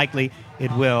again. Likely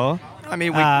it will. I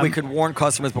mean, we could warn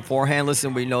customers beforehand.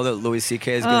 Listen, we know that Louis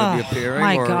C.K. is going to be appearing.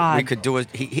 My or God. we could do it.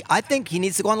 I think he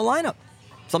needs to go on the lineup.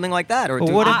 Something like that. Or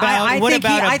Well, what about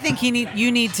I think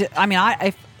you need to. I mean,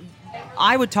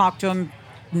 I would talk to him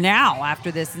now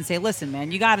after this and say, listen,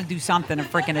 man, you got to do something and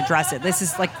freaking address it. This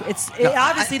is like it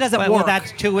obviously doesn't work. Well,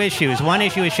 that's two issues. One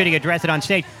issue is should he address it on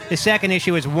stage. The second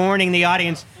issue is warning the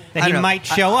audience that he might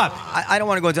show up. I don't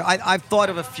want to go into. I've thought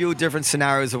of a few different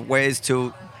scenarios of ways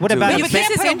to. What about you?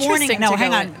 This is interesting. No,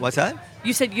 hang on. What's that?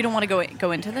 You said you don't want to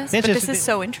go into this, but this is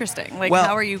so interesting. Like,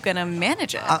 how are you going to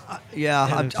manage it?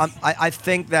 I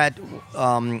think that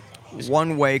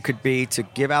one way could be to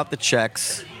give out the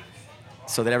checks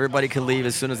so that everybody can leave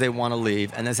as soon as they want to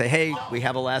leave, and then say, hey, we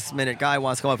have a last-minute guy who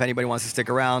wants to come up. If anybody wants to stick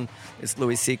around, it's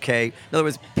Louis C.K. In other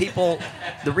words,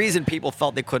 the reason people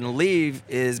felt they couldn't leave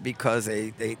is because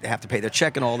they have to pay their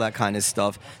check and all that kind of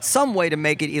stuff. Some way to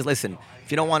make it easy. Listen,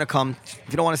 if you don't want to come, if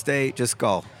you don't want to stay, just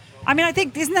go. I mean, I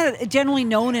think, isn't that generally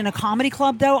known in a comedy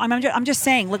club, though? I'm just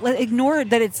saying, ignore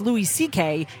that it's Louis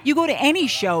C.K. You go to any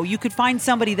show, you could find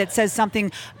somebody that says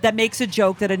something that makes a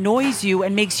joke that annoys you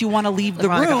and makes you want to leave the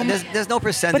room. There's no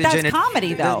percentage but in it. But that's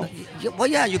comedy, though. Well,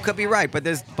 yeah, you could be right, but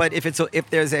if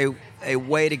there's a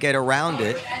way to get around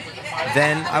it,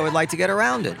 then I would like to get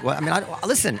around it. Well, I mean,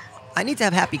 listen. I need to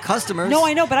have happy customers. No,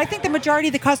 I know, but I think the majority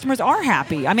of the customers are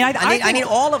happy. I mean, I need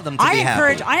all of them to be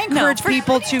happy. I encourage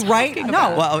people to write.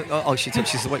 No. Well, she said.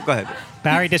 Go ahead.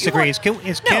 Barry disagrees.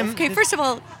 Is Kim? Okay, first of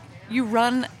all, you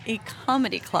run a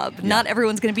comedy club. Yeah. Not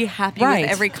everyone's going to be happy with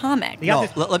every comic. No,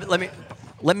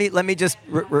 let me just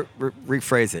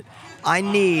rephrase it. I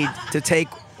need to take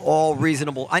all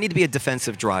reasonable. I need to be a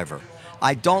defensive driver.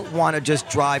 I don't want to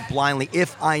just drive blindly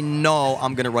if I know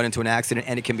I'm going to run into an accident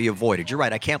and it can be avoided. You're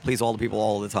right. I can't please all the people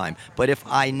all the time. But if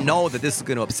I know that this is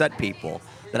going to upset people,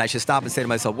 then I should stop and say to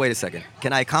myself, wait a second.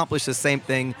 Can I accomplish the same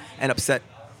thing and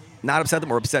not upset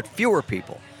them or upset fewer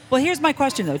people? Well, here's my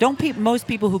question, though. Don't most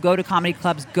people who go to comedy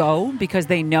clubs go because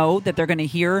they know that they're going to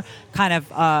hear kind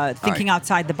of thinking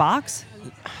outside the box?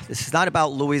 This is not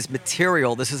about Louis'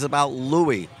 material. This is about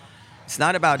Louis. It's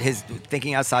not about his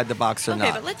thinking outside the box or not.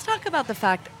 Okay, but let's talk about the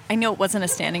fact, I know it wasn't a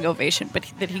standing ovation, but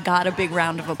that he got a big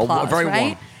round of applause, very right?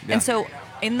 warm. Yeah. And so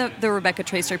in the Rebecca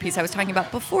Tracer piece I was talking about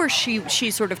before,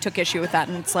 she sort of took issue with that,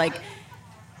 and it's like,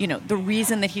 the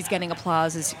reason that he's getting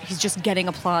applause is he's just getting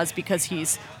applause because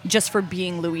he's just for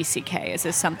being Louis C.K. as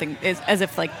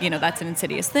if that's an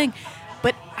insidious thing.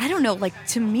 But I don't know, like,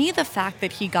 to me, the fact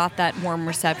that he got that warm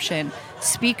reception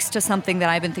speaks to something that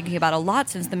I've been thinking about a lot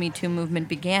since the Me Too movement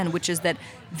began, which is that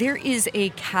there is a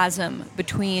chasm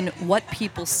between what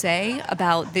people say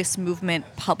about this movement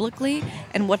publicly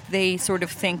and what they sort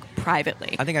of think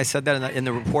privately. I think I said that in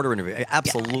the reporter interview.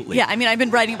 Absolutely. Yeah, I mean, I've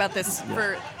been writing about this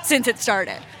since it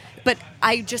started. But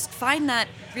I just find that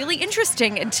really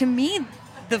interesting. And to me,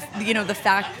 the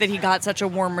fact that he got such a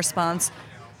warm response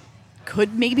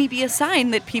could maybe be a sign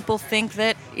that people think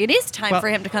that it is time for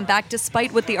him to come back,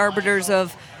 despite what the arbiters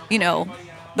of,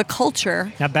 the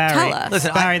culture now, Barry, tell us.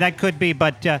 Listen, Barry, that could be,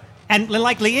 but and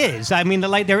likely is. I mean,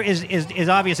 there is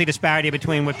obviously disparity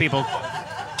between what people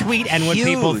tweet and what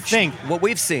people think. What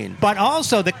we've seen. But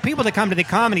also, the people that come to the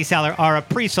Comedy Cellar are a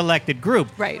pre-selected group.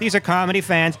 Right. These are comedy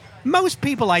fans. Most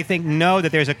people, I think, know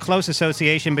that there's a close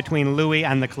association between Louis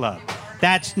and the club.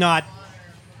 That's not.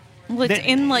 Well, it's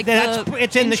in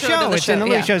it's in the show. It's in the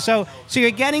Louis show. So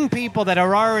you're getting people that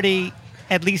are already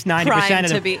at least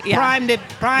 90% of them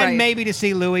primed maybe to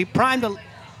see Louis, primed to.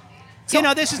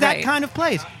 This is that kind of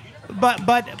place. But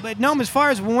Noam, as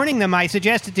far as warning them, I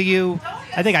suggested to you,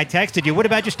 I think I texted you, what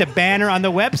about just a banner on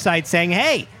the website saying,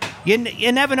 hey, you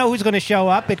never know who's going to show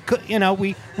up. It could,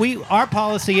 our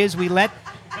policy is we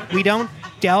don't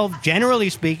delve, generally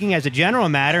speaking, as a general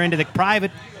matter, into the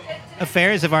private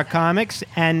affairs of our comics,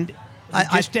 and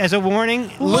just as a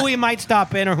warning, Louis might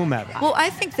stop in or whomever. Well, I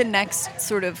think the next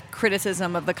sort of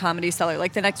criticism of the Comedy Cellar,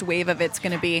 like the next wave of it's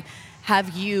going to be,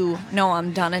 have you,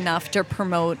 Noam, done enough to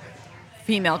promote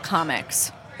female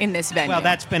comics in this venue? Well,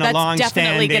 that's been a long-standing. That's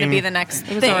definitely going to be the next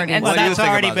thing. That's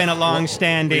already been a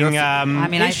long-standing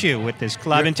issue with this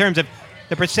club in terms of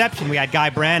the perception. We had Guy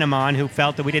Branum on who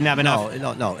felt that we didn't have enough.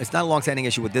 No. It's not a long-standing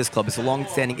issue with this club. It's a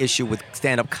long-standing issue with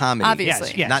stand-up comedy.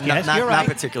 Obviously. Yes, not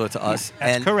particular to us.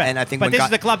 That's correct. And I think but this is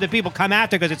the club that people come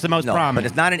after because it's the most prominent. But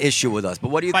it's not an issue with us. But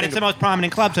what do you think? But it's the most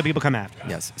prominent club, so people come after.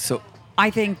 Yes. So I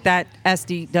think that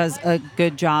SD does a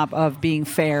good job of being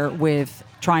fair with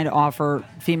trying to offer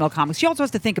female comics. She also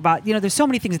has to think about, there's so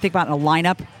many things to think about in a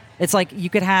lineup. It's like you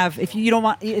could have, if you don't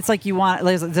want, it's like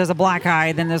there's a black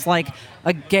guy, then there's like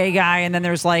a gay guy, and then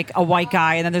there's like a white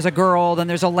guy, and then there's a girl, then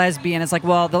there's a lesbian. It's like,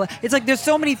 it's like there's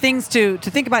so many things to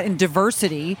think about in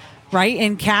diversity, right?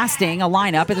 In casting a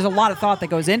lineup, and there's a lot of thought that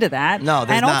goes into that. No,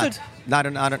 there's and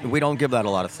not. We don't give that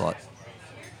a lot of thought.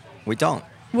 We don't.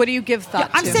 What do you give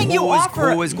thought to? I'm saying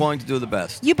who is going to do the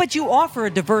best. But you offer a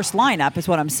diverse lineup, is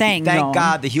what I'm saying. Thank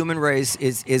God the human race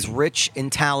is rich in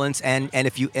talents, and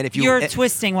if you're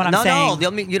twisting what I'm saying.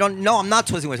 No, you don't. No, I'm not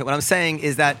twisting what I'm saying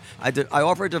is that I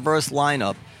offer a diverse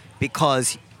lineup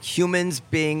because humans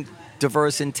being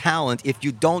diverse in talent, if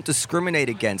you don't discriminate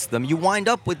against them, you wind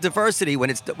up with diversity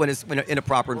when it's in a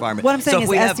proper environment. What I'm saying is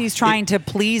SD's trying to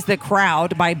please the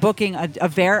crowd by booking a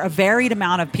varied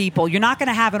amount of people. You're not going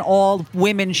to have an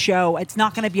all-women show. It's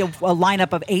not going to be a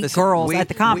lineup of 8 girls at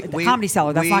the Comedy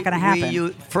Cellar. That's not going to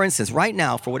happen. For instance, right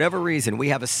now, for whatever reason, we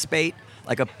have a spate,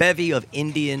 like a bevy of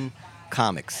Indian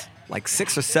comics, like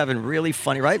 6 or 7 really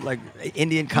funny, right? Like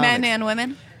Indian comics. Men and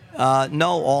women?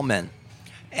 No, all men.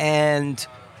 And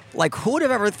like, who would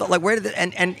have ever thought? Like, where did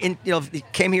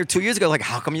it came here 2 years ago? Like,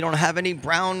 how come you don't have any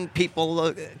brown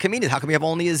people comedians? How come you have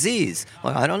only Aziz?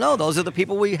 Well, I don't know. Those are the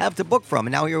people we have to book from.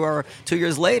 And now here we are 2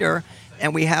 years later,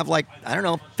 and we have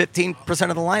 15%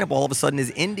 of the lineup all of a sudden is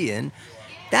Indian.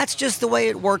 That's just the way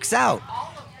it works out.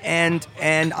 And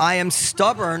I am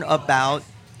stubborn about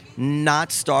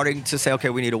not starting to say, okay,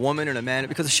 we need a woman and a man,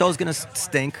 because the show's going to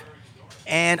stink.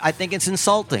 And I think it's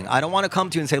insulting. I don't want to come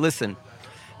to you and say, listen,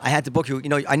 I had to book you.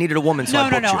 I needed a woman, so I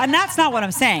booked you. No, and that's not what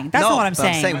I'm saying. That's not what I'm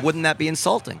saying. I'm saying, wouldn't that be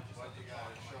insulting?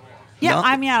 Yeah, No?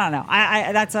 I mean, I don't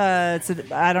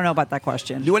know. I don't know about that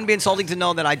question. You wouldn't be insulting to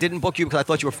know that I didn't book you because I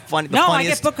thought you were funny. No, I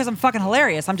get booked because I'm fucking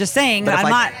hilarious. I'm just saying that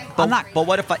I'm not. But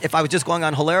what if I was just going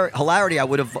on hilarity? I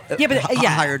would have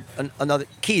hired another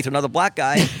Keith, another black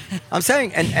guy. I'm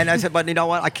saying, and I said, but you know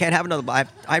what? I can't have another. I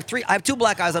have 2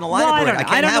 black guys on the lineup already. I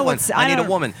can't have one. I need a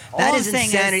woman. That is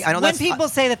insanity. I know when people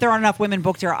say that there aren't enough women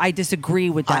booked here, I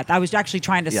disagree with that. I was actually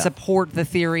trying to support the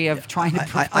theory of trying to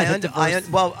provide diverse.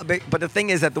 Well, but the thing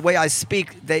is that the way I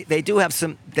speak, they do have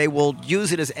some. They will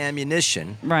use it as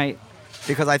ammunition, right?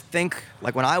 Because I think,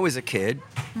 like when I was a kid,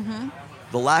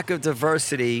 the lack of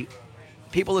diversity,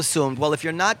 people assumed, well, if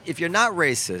you're not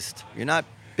racist, you're not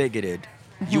bigoted,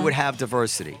 you would have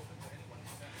diversity.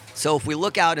 So if we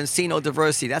look out and see no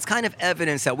diversity, that's kind of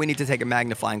evidence that we need to take a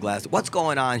magnifying glass. What's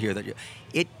going on here? That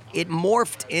it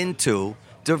morphed into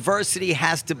diversity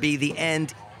has to be the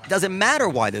end. It doesn't matter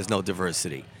why there's no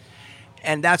diversity.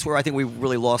 And that's where I think we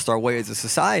really lost our way as a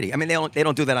society. I mean, they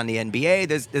don't do that on the NBA.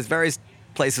 There's various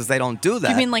places they don't do that.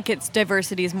 Do you mean like it's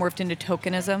diversity is morphed into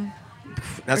tokenism?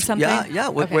 Or something? Yeah.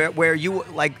 Okay. Where you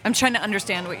like. I'm trying to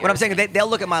understand what you're What I'm saying, they'll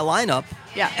look at my lineup,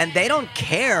 Yeah. and they don't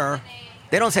care.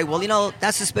 They don't say, well,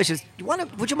 that's suspicious.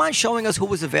 Would you mind showing us who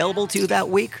was available to you that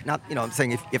week? Not, I'm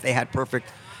saying if they had perfect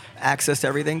access to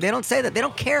everything. They don't say that. They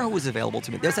don't care who was available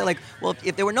to me. They'll say like, well,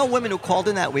 if there were no women who called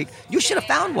in that week, you should have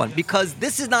found one because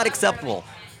this is not acceptable.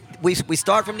 We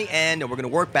start from the end and we're going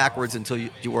to work backwards until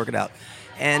you work it out.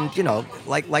 And,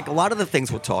 like a lot of the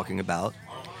things we're talking about,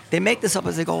 they make this up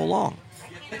as they go along.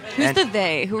 Who's the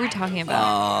they? Who are we talking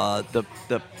about?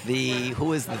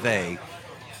 Who is the they?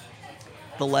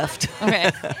 The left.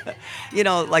 Okay.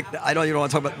 Like I know you don't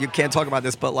want to talk about. You can't talk about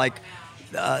this, but like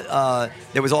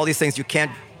there was all these things you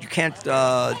can't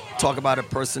talk about a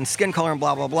person's skin color and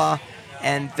blah blah blah.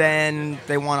 And then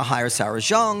they want to hire Sarah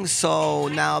Jung, so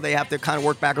now they have to kind of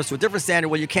work backwards to a different standard.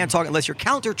 Well, you can't talk unless you're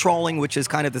counter-trolling, which is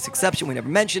kind of this exception. We never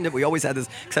mentioned it. We always had this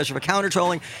exception for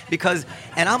counter-trolling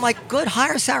and I'm like, good,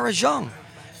 hire Sarah Jung.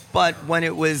 But when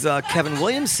it was Kevin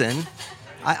Williamson,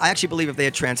 I actually believe if they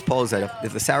had transposed that,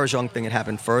 if the Sarah Jung thing had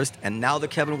happened first, and now the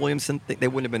Kevin Williamson thing, they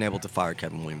wouldn't have been able to fire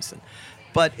Kevin Williamson.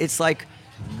 But it's like,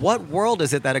 what world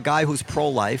is it that a guy who's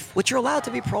pro-life, which you're allowed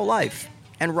to be pro-life,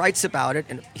 and writes about it,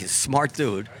 and he's a smart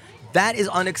dude, that is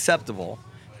unacceptable,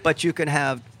 but you can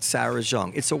have Sarah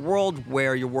Jung. It's a world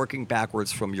where you're working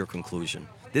backwards from your conclusion.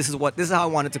 This is how I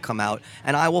want it to come out,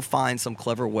 and I will find some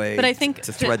clever way But I think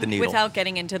to thread the needle. Without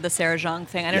getting into the Sarah Jung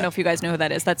thing, I don't know if you guys know who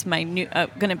that is. That's my new,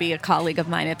 going to be a colleague of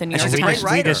mine at the New York she's a Times. great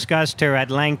writer. We discussed her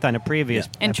at length on a previous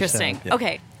Interesting. episode.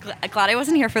 Okay. Glad I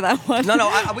wasn't here for that one. No.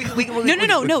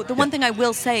 No. The one thing I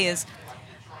will say is,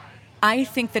 I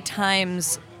think the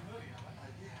Times.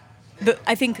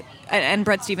 I think, and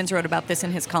Bret Stephens wrote about this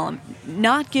in his column,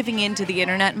 not giving in to the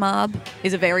internet mob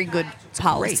is a very good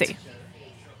policy. Great.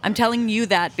 I'm telling you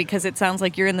that because it sounds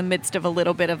like you're in the midst of a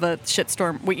little bit of a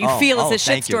shitstorm, what you feel is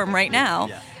a shitstorm right now.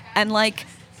 Yeah. And like,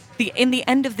 in the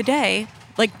end of the day,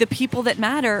 like the people that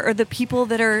matter are the people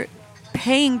that are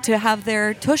paying to have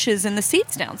their tushes in the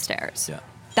seats downstairs. Yeah.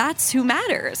 That's who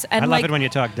matters. And I love it when you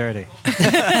talk dirty.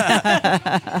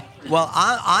 Well,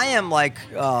 I am like...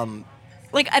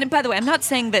 and by the way, I'm not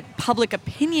saying that public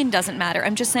opinion doesn't matter.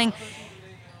 I'm just saying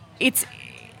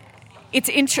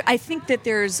I think that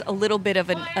there's a little bit of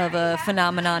a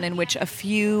phenomenon in which a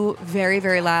few very,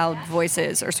 very loud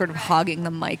voices are sort of hogging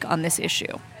the mic on this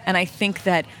issue. And I think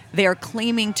that they are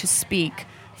claiming to speak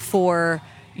for,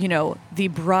 the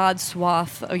broad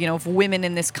swath, of women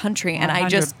in this country. And I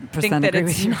just think that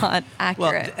it's not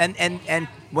accurate. Well, and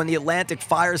when the Atlantic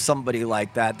fires somebody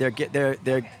like that, they're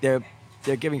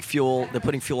giving fuel. They're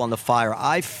putting fuel on the fire.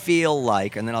 I feel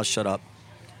like, and then I'll shut up.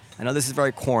 I know this is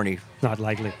very corny. Not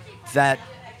likely. That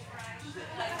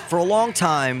for a long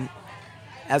time,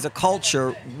 as a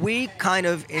culture, we kind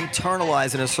of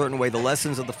internalize in a certain way the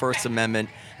lessons of the First Amendment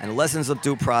and the lessons of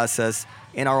due process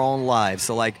in our own lives.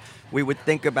 So like we would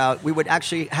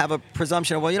actually have a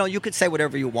presumption of, well, you could say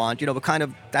whatever you want, but kind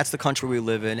of that's the country we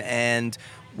live in. And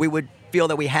we would feel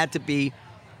that we had to be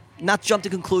not jump to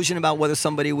conclusion about whether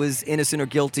somebody was innocent or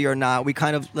guilty or not. We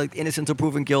kind of like innocent until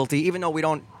proven guilty, even though we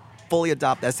don't fully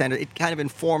adopt that standard. It kind of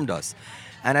informed us.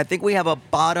 And I think we have a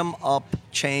bottom-up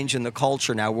change in the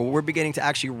culture now where we're beginning to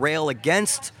actually rail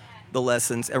against the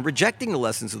lessons and rejecting the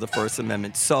lessons of the First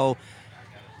Amendment. So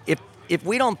if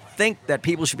we don't think that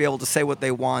people should be able to say what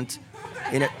they want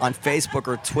on Facebook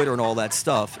or Twitter and all that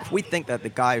stuff, if we think that the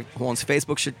guy who owns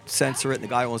Facebook should censor it and the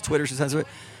guy who owns Twitter should censor it,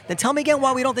 then tell me again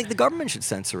why we don't think the government should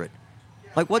censor it.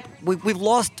 Like what we've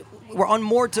lost, we're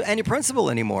unmoored to any principle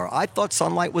anymore. I thought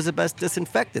sunlight was the best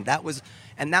disinfectant. That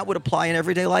would apply in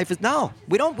everyday life. No,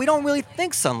 we don't really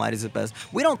think sunlight is the best.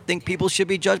 We don't think people should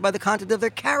be judged by the content of their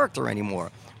character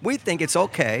anymore. We think it's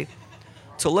okay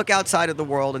to look outside of the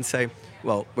world and say,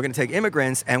 well, we're going to take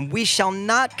immigrants and we shall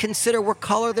not consider what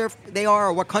color they are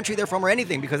or what country they're from or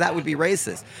anything because that would be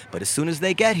racist. But as soon as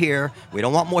they get here, we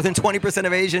don't want more than 20%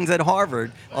 of Asians at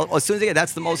Harvard. As soon as they get,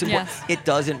 that's the most important. Yes. It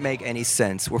doesn't make any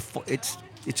sense. It's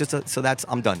just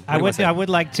I'm done. I would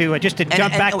like to just to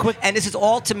jump back quick. And this is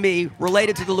all to me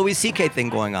related to the Louis C.K. thing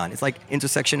going on. It's like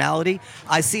intersectionality.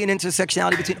 I see an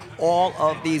intersectionality between all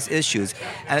of these issues,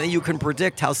 and I think you can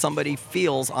predict how somebody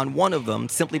feels on one of them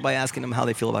simply by asking them how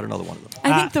they feel about another one of them.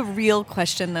 I think the real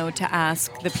question, though, to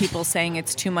ask the people saying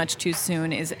it's too much too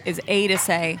soon is A, to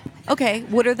say, okay,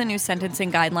 what are the new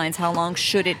sentencing guidelines? How long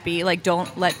should it be? Like,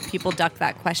 don't let people duck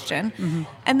that question. Mm-hmm.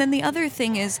 And then the other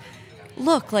thing is,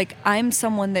 look, like I'm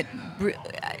someone that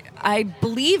I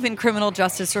believe in criminal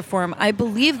justice reform. I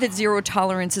believe that zero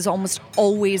tolerance is almost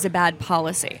always a bad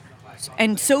policy.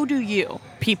 And so do you.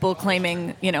 People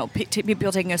claiming,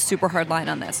 people taking a super hard line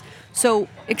on this. So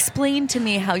explain to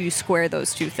me how you square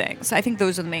those two things. I think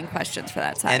those are the main questions for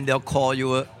that side. And they'll call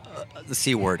you the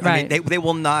C word. Right. I mean, they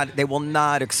will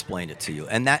not explain it to you.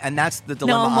 And that's the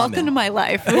dilemma. No, welcome to my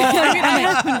life. I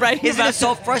have been writing Isn't about it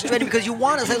so frustrating because you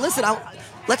want to say, listen,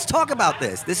 let's talk about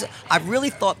this. I've really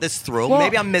thought this through. Well,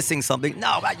 maybe I'm missing something.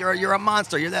 No, you're a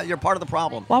monster. You're part of the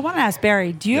problem. Well, I want to ask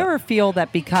Barry, do you ever feel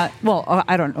that because,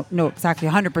 I don't know exactly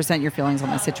 100% your feelings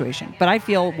on this situation, but I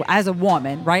feel as a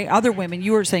woman, right? Other women,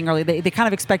 you were saying earlier, they kind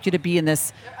of expect you to be in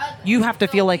this, you have to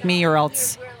feel like me or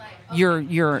else you're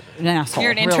an asshole.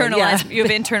 You're an really. internalized. Yeah. You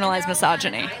have internalized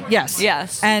misogyny.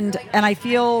 Yes. And I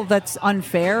feel that's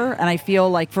unfair. And I feel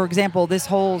like, for example, this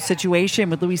whole situation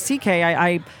with Louis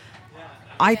C.K.,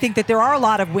 I think that there are a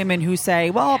lot of women who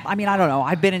say, well, I mean, I don't know.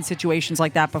 I've been in situations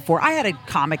like that before. I had a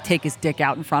comic take his dick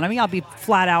out in front of me. I'll be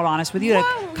flat out honest with you.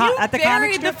 Whoa, At the comic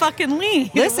buried strip, the fucking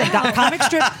lead. listen, comic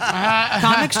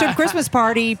strip Christmas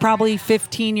party probably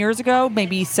 15 years ago,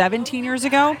 maybe 17 years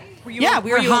ago. Were we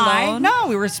were you high. alone? No,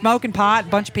 we were smoking pot. A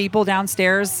bunch of people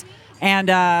downstairs, and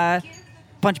a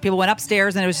bunch of people went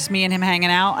upstairs, and it was just me and him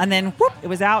hanging out. And then whoop, it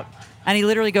was out, and he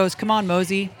literally goes, "Come on,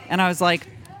 Mosey," and I was like,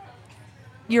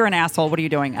 "You're an asshole. What are you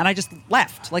doing?" And I just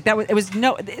left. Like that was.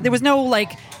 There was no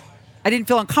like. I didn't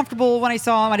feel uncomfortable when I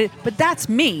saw him. But that's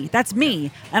me. That's me.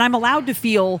 And I'm allowed to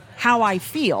feel how I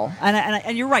feel.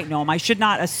 And you're right, Noam. I should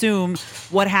not assume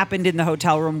what happened in the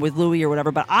hotel room with Louis or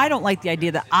whatever. But I don't like the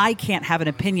idea that I can't have an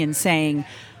opinion saying,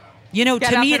 Get to up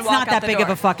me, and it's walk not out that the big door.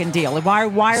 of a fucking deal.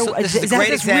 Why This is a has great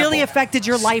this example. really affected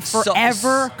your life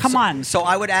forever? Come on. So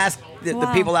I would ask the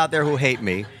Wow. people out there who hate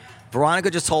me. Veronica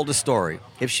just told a story.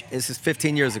 This is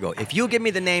 15 years ago. If you give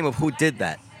me the name of who did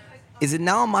that, is it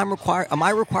now? Am I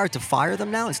required to fire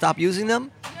them now and stop using them?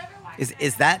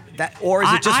 Is that or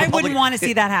is it just? I for wouldn't public- want to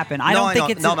see that happen. I don't think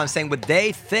it's. No, I'm saying, would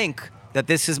they think that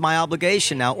this is my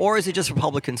obligation now, or is it just for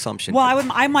public consumption? Well,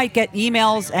 I might get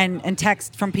emails and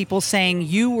texts from people saying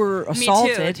you were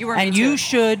assaulted You were and Me you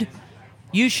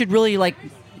Too. should really like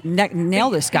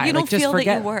nail this guy. You don't like, just feel that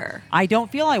forget. you were. I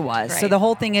don't feel I was. So Right. the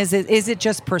whole thing is it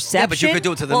just perception? yeah, but you could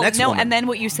do it to the next one. and then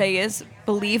what you say is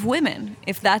believe women.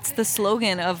 If that's the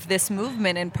slogan of this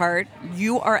movement in part,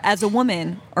 you are, as a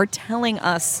woman, are telling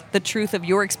us the truth of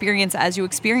your experience as you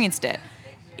experienced it.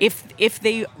 If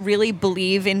they really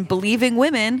believe in believing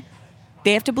women,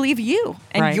 they have to believe you.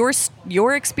 And Right.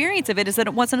 your experience of it is that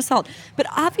it wasn't assault. But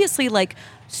obviously, like,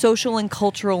 social and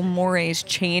cultural mores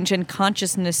change and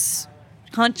consciousnesses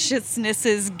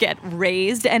get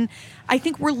raised. And I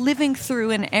think we're living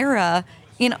through an era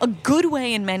in a good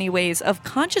way, in many ways, of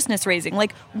consciousness raising.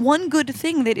 Like, one good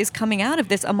thing that is coming out of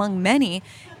this among many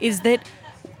is that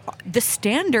the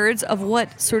standards of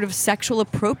what sort of sexual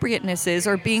appropriateness is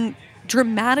are being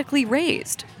dramatically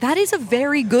raised. That is a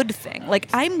very good thing. Like,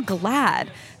 I'm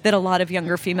glad that a lot of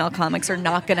younger female comics are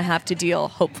not going to have to deal,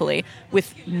 hopefully,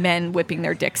 with men whipping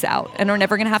their dicks out and are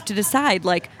never going to have to decide,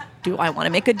 like, do I want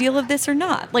to make a deal of this or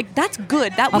not? Like, that's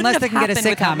good. That Unless wouldn't they have can get a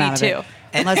happened without sitcom Me out of Too.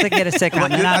 it. Unless they can get a sitcom,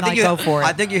 then I'm like, go for it.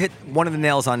 I think you hit one of the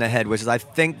nails on the head, which is I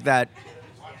think that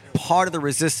part of the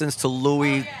resistance to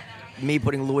me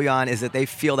putting Louis on, is that they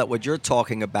feel that what you're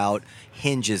talking about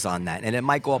hinges on that, and it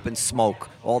might go up in smoke.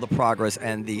 All the progress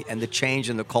and the change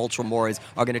in the cultural mores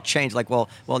are going to change. Like, well,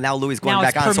 now Louis going Now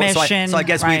back it's on. permission, So I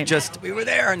guess right. we were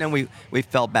there, and then we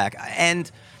fell back. And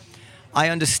I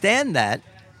understand that,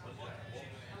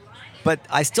 but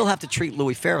I still have to treat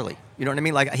Louis fairly. You know what I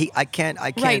mean? Like, I can't.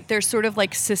 Right. There's sort of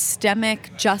like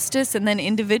systemic justice and then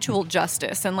individual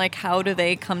justice, and like, how do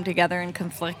they come together and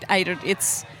conflict?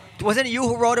 Wasn't it you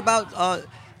who wrote about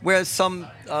where some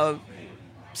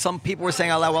people were saying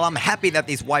out loud, well, I'm happy that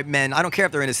these white men, I don't care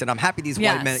if they're innocent, I'm happy these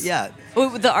white men, yeah. Well,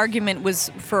 the argument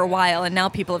was for a while, and now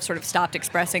people have sort of stopped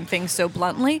expressing things so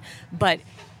bluntly, but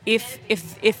if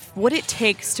what it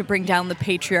takes to bring down the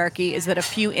patriarchy is that a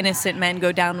few innocent men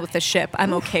go down with the ship,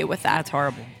 I'm okay with that. That's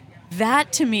horrible.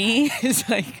 That, to me, is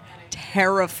like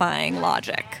terrifying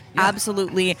logic. Yeah.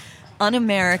 Absolutely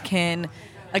un-American,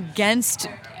 against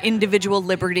individual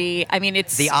liberty. I mean,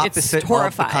 it's the opposite it's of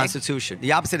horrifying. the Constitution.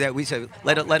 The opposite that we say,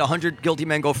 let 100 guilty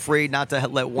men go free, not to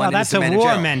let one Well, that's innocent a man in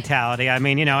war jail. mentality. I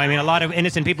mean, a lot of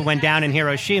innocent people went down in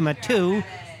Hiroshima too,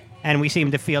 and we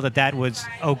seem to feel that was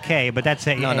okay. But that's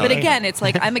a No. But again, it's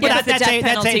like, I'm against the death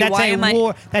penalty.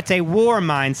 That's a war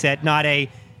mindset, not a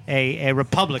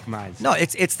republic mindset. No,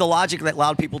 it's the logic that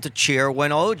allowed people to cheer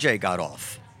when OJ got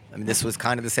off. I mean, this was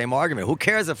kind of the same argument. Who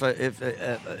cares if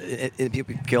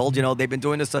people killed? They've been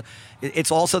doing this.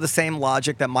 It's also the same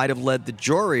logic that might have led the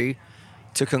jury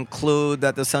to conclude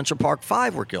that the Central Park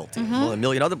Five were guilty. Well, a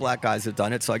million other black guys have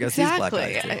done it, so I guess these black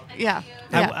guys too. Yeah.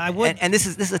 I would. And this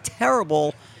is a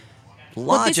terrible logic.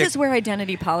 Well, this is where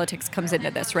identity politics comes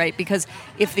into this, right? Because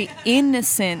if the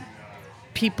innocent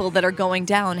people that are going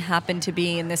down happen to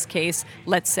be, in this case,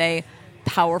 let's say,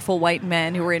 powerful white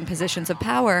men who are in positions of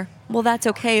power, well, that's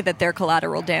okay that they're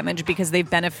collateral damage because they've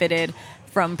benefited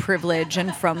from privilege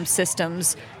and from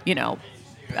systems,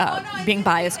 being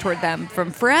biased toward them from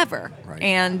forever. Right.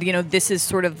 And, this is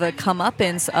sort of the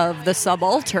comeuppance of the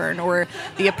subaltern or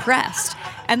the oppressed.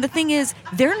 And the thing is,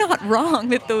 they're not wrong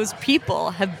that those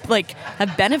people have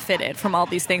benefited from all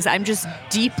these things. I'm just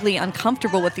deeply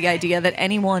uncomfortable with the idea that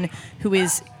anyone who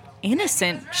is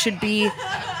innocent should be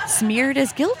smeared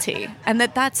as guilty, and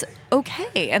that's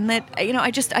okay. And that,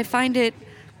 I find it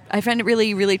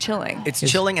really, really chilling. It's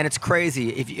chilling and it's crazy.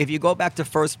 If you go back to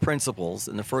first principles,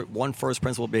 and the first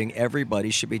principle being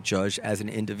everybody should be judged as an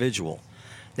individual,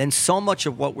 then so much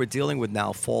of what we're dealing with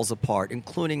now falls apart,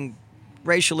 including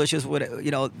racial issues.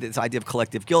 This idea of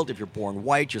collective guilt. If you're born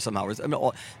white, you're somehow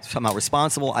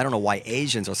responsible. I don't know why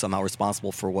Asians are somehow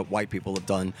responsible for what white people have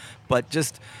done, but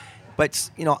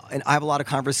and I have a lot of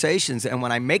conversations, and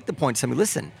when I make the point to somebody,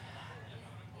 listen,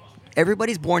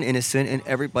 everybody's born innocent and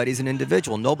everybody's an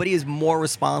individual. Nobody is more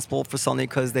responsible for something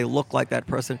because they look like that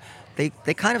person. They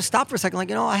kind of stop for a second,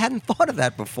 like, I hadn't thought of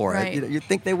that before. Right. You'd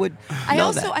think they would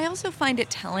know that. I also find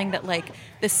it telling that,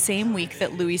 the same week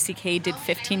that Louis C.K. did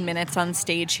 15 minutes on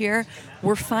stage here,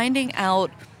 we're finding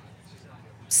out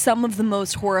some of the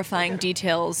most horrifying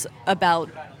details about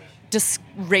just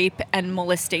rape and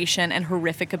molestation and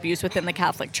horrific abuse within the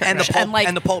Catholic Church. And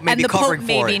the Pope may be covering for it. And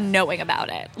the Pope may be knowing about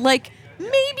it.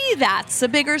 Maybe that's a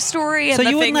bigger story and So the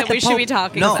you thing wouldn't let that we the should be Pope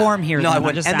talking No. about. Perform here. No, I then, I'm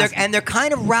wouldn't. just asking. And they're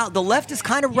kind of the left is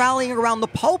kind of rallying around the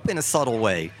Pope in a subtle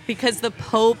way. Because the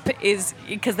Pope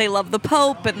because they love the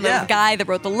Pope, and the guy that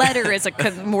wrote the letter is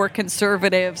a more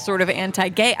conservative, sort of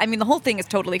anti-gay. I mean, the whole thing is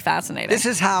totally fascinating. This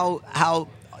is how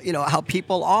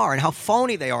people are and how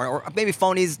phony they are, or maybe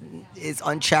phony is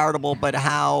uncharitable, but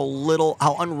how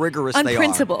unrigorous they are.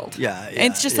 Unprincipled. Yeah,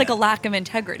 it's just like a lack of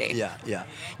integrity. Yeah.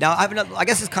 Now, I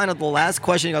guess it's kind of the last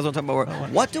question you guys want to talk about.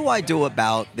 What do I do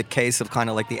about the case of kind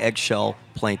of like the eggshell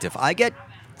plaintiff? I get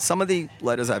some of the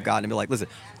letters I've gotten and be like, listen,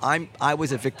 I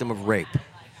was a victim of rape,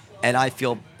 and I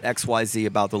feel XYZ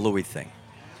about the Louis thing.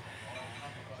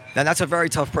 Now, that's a very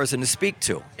tough person to speak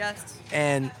to. Yes.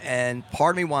 And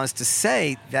part of me wants to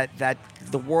say that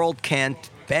the world can't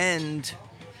bend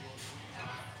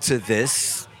to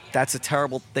this. That's a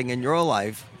terrible thing in your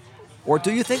life. Or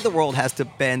do you think the world has to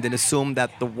bend and assume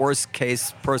that the worst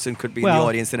case person could be in the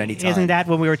audience at any time? Isn't that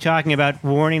when we were talking about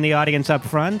warning the audience up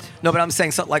front? No, but I'm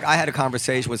saying, I had a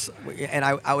conversation and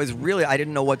I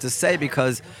didn't know what to say,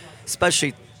 because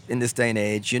especially in this day and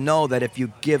age, that if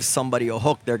you give somebody a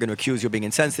hook, they're going to accuse you of being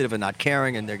insensitive and not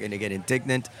caring, and they're going to get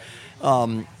indignant.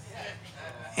 And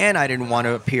I didn't want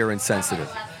to appear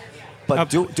insensitive. But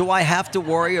do I have to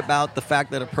worry about the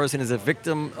fact that a person is a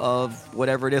victim of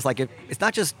whatever it is? Like, it's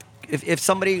not just if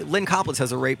somebody, Lynn Coplitz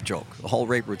has a rape joke, a whole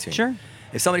rape routine. Sure.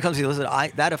 If somebody comes to me, listen,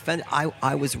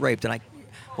 I was raped, and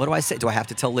what do I say? Do I have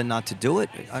to tell Lynn not to do it?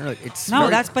 I don't know.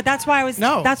 That's why I was.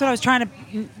 No. That's what I was trying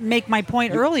to make my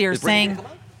point earlier, saying.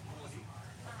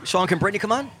 Sean, can Brittany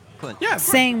come on? Come on. Yeah.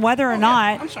 Saying whether or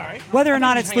not, I'm sorry. whether or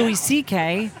not just it's hang Louis out.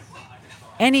 C.K.,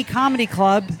 any comedy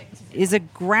club is a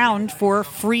ground for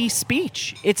free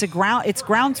speech. It's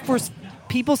grounds for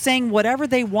people saying whatever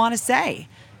they want to say,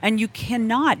 and you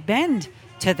cannot bend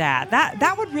to that.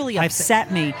 That would really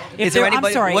upset me. Is there anybody?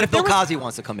 I'm sorry. What if Bill Cosby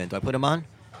wants to come in? Do I put him on?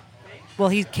 Well,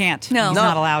 he can't. No. He's No.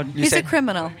 not allowed. He's a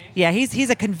criminal. Yeah,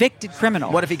 he's a convicted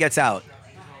criminal. What if he gets out?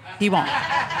 He won't.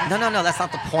 No, that's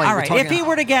not the point. All We're right. talking If he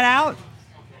were to get out,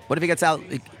 what if he gets out?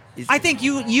 I think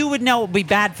you would know it would be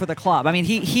bad for the club. I mean,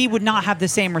 he would not have the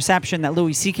same reception that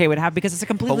Louis C.K. would have, because it's a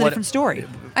completely different story.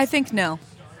 I think no.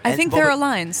 I think there are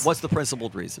lines. What's the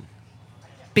principled reason?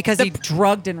 Because he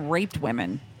drugged and raped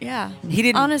women. Yeah. He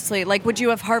didn't. Honestly, would you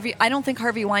have Harvey? I don't think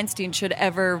Harvey Weinstein should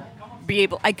ever be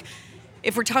able.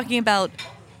 If we're talking about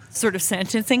sort of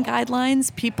sentencing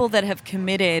guidelines, people that have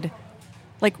committed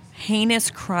heinous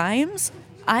crimes,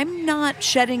 I'm not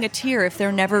shedding a tear if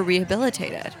they're never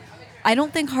rehabilitated. I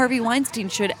don't think Harvey Weinstein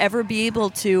should ever be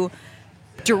able to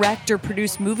direct or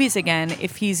produce movies again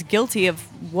if he's guilty of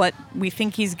what we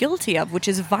think he's guilty of, which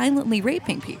is violently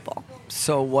raping people.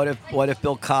 So what if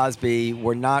Bill Cosby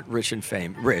were not rich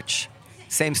and rich,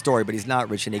 same story, but he's not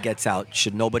rich and he gets out?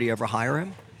 Should nobody ever hire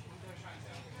him?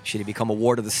 Should he become a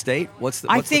ward of the state? What's the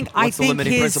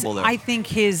limiting his, principle there? I think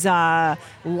his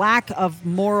lack of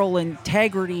moral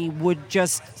integrity would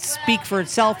just speak for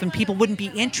itself, and people wouldn't be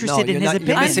interested in his opinion.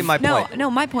 You're missing my point. No,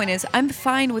 my point is, I'm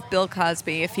fine with Bill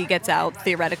Cosby if he gets out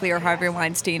theoretically, or Harvey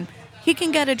Weinstein. He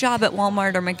can get a job at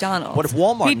Walmart or McDonald's. What if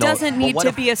Walmart? He doesn't need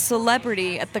to be a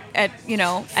celebrity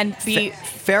and be.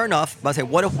 Fair enough. But I say,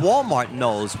 what if Walmart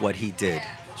knows what he did?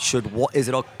 Is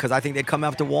it? Because I think they'd come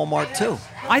after Walmart too.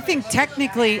 I think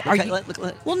technically,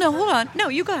 Well, no, hold on. No,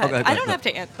 you go ahead. Okay, I don't have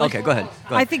to answer. Okay, go ahead.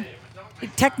 I think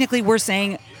technically we're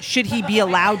saying, should he be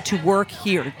allowed to work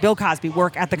here? Bill Cosby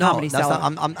work at the Comedy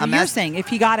Cellar? You're saying if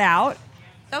he got out.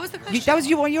 That was the question. That was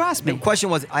what you asked me. The question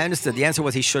was, I understood. The answer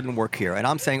was he shouldn't work here. And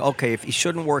I'm saying, okay, if he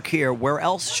shouldn't work here, where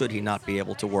else should he not be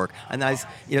able to work? And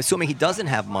assuming he doesn't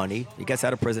have money, he gets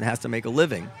out of prison, has to make a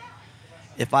living.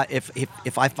 If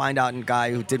I find out a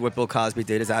guy who did what Bill Cosby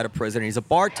did is out of prison and he's a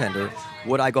bartender,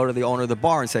 would I go to the owner of the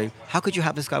bar and say, how could you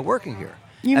have this guy working here?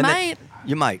 You might.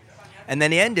 You might. And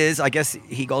then the end is, I guess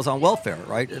he goes on welfare,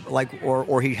 right?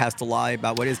 Or he has to lie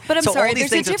about what it is. But I'm sorry, all these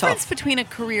there's a things are difference tough. between a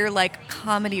career like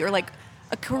comedy or like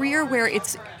a career where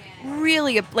it's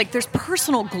really there's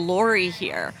personal glory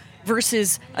here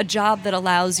versus a job that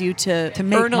allows you to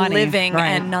make earn a money, living right.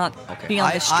 and not be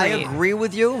on the street. I agree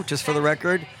with you, just for the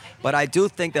record, but I do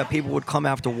think that people would come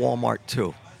after Walmart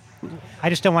too. I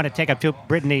just don't want to take up too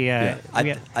Brittany.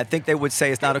 I think they would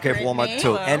say it's not okay for Walmart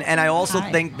too. And I also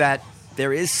think that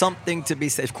there is something to be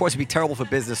said. Of course, it'd be terrible for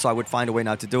business, so I would find a way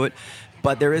not to do it.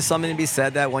 But there is something to be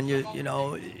said that when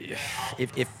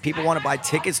if people want to buy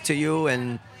tickets to you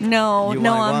and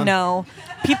No.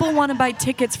 People want to buy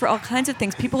tickets for all kinds of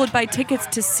things. People would buy tickets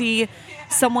to see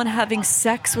someone having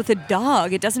sex with a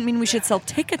dog. It doesn't mean we should sell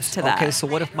tickets to that. Okay, so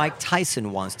what if Mike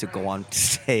Tyson wants to go on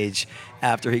stage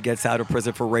after he gets out of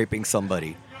prison for raping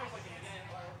somebody?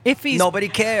 Nobody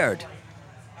cared.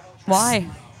 Why?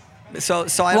 So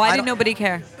why did nobody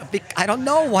care? I don't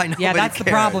know why nobody cared. Yeah, that's the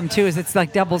problem too. Is it's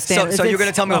like double standard. So you're going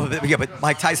to tell me, but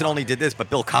Mike Tyson only did this, but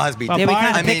Bill Cosby did. Yeah, we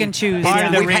kind of pick and choose.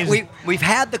 We've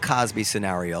had the Cosby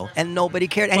scenario, and nobody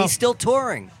cared, and he's still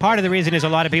touring. Part of the reason is a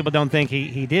lot of people don't think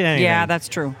he did anything. Yeah, that's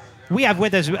true. We have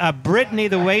with us Brittany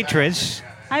the waitress.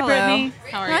 Hi, Hello. Brittany.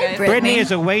 How are you guys? Brittany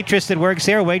is a waitress that works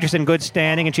here, a waitress in good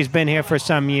standing, and she's been here for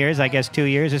some years, I guess 2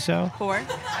 years or so. 4.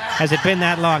 Has it been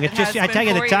that long? It's just, I been tell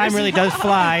you, the 4 time years. really does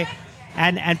fly.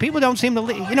 And people don't seem to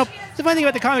leave. The funny thing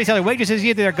about the Comedy Cellar, waitresses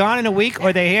either they're gone in a week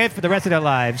or they're here for the rest of their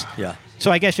lives. Yeah.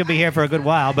 So I guess you'll be here for a good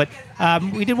while. But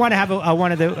we did want to have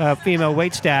one of the female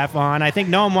wait staff on. I think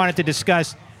Noam wanted to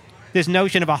discuss this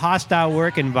notion of a hostile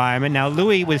work environment. Now,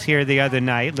 Louis was here the other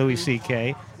night, Louis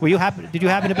C.K. Did you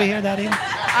happen to be here that evening?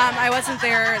 I wasn't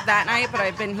there that night, but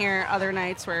I've been here other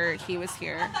nights where he was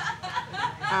here.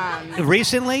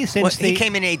 Recently? He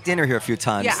came in and ate dinner here a few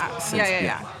times.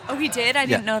 Yeah. Oh, he did? I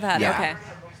didn't know that. Yeah. Okay.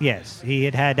 Yes, he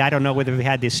had, I don't know whether he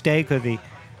had the steak or the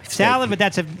salad, but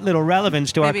that's a little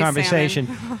relevance to Maybe our conversation.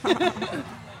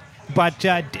 But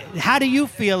how do you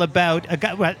feel about a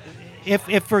guy? Well,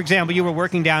 if, for example, you were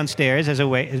working downstairs as a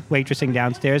waitressing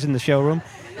downstairs in the showroom,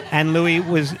 and Louis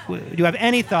was, do you have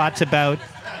any thoughts about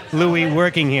Louis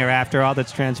working here after all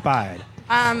that's transpired?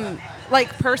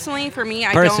 Personally, for me,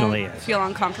 I don't feel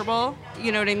uncomfortable.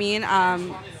 You know what I mean?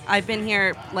 I've been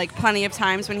here plenty of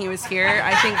times when he was here.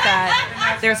 I think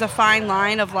that there's a fine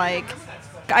line of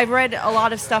I've read a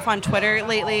lot of stuff on Twitter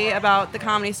lately about the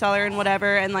Comedy Cellar and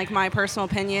whatever, and my personal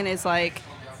opinion is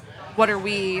what are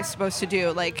we supposed to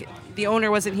do? The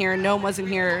owner wasn't here, Noam wasn't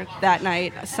here that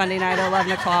night, Sunday night at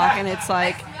 11 o'clock, and it's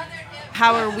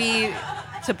how are we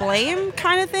to blame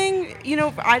kind of thing?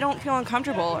 I don't feel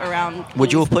uncomfortable around.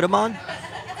 Would you have put him on?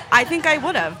 I think I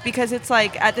would have, because it's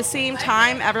at the same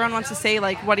time, everyone wants to say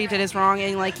what he did is wrong,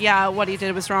 and what he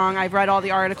did was wrong. I've read all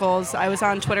the articles. I was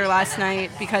on Twitter last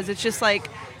night because it's just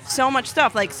so much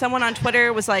stuff. Someone on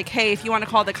Twitter was hey, if you want to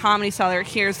call the Comedy Cellar,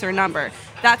 here's their number.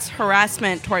 That's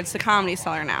harassment towards the Comedy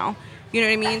Cellar now. You know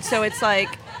what I mean? So it's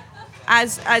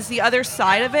as the other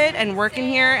side of it, and working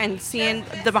here and seeing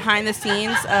the behind the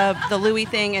scenes of the Louis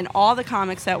thing and all the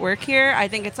comics that work here, I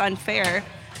think it's unfair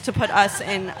to put us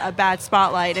in a bad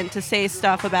spotlight and to say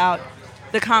stuff about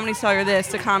the Comedy Cellar this,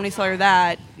 the Comedy Cellar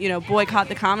that, boycott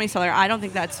the Comedy Cellar. I don't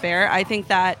think that's fair. I think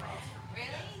that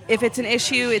if it's an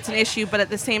issue, it's an issue, but at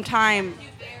the same time,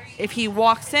 if he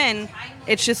walks in,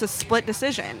 it's just a split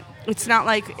decision. It's not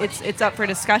it's up for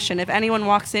discussion. If anyone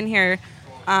walks in here,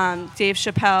 Dave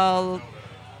Chappelle,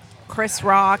 Chris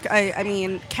Rock, I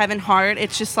mean Kevin Hart,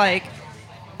 it's just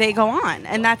they go on,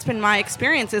 and that's been my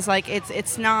experience. Is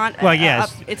it's not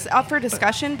it's up for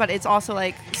discussion, but it's also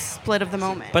split of the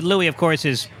moment. But Louis, of course,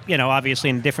 is obviously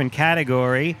in a different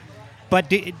category. But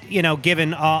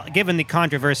given the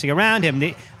controversy around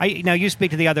him, now you speak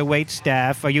to the other wait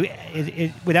staff. Are you,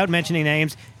 without mentioning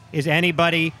names, is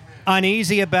anybody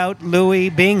uneasy about Louis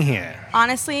being here?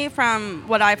 Honestly, from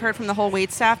what I've heard from the whole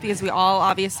wait staff, because we all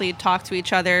obviously talk to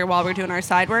each other while we're doing our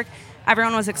side work,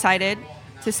 everyone was excited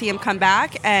to see him come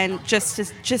back, and just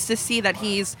to see that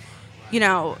he's,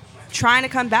 trying to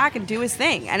come back and do his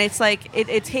thing. And it's like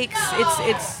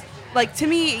it's like, to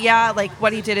me, yeah, like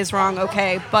what he did is wrong,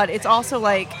 okay, but it's also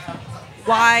like,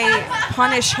 why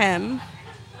punish him,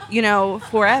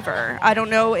 forever? I don't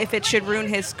know if it should ruin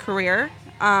his career.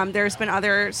 There's been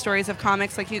other stories of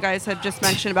comics, like you guys have just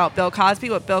mentioned about Bill Cosby.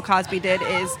 What Bill Cosby did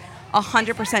is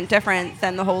 100% different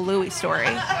than the whole Louis story.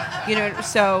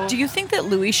 So do you think that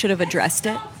Louis should have addressed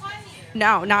it?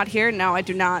 No, not here. No, I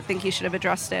do not think he should have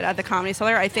addressed it at the Comedy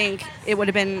Cellar. I think it would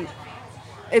have been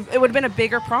a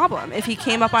bigger problem if he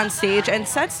came up on stage and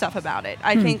said stuff about it.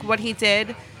 I think what he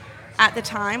did at the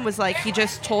time was like he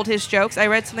just told his jokes. I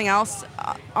read something else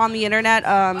on the internet,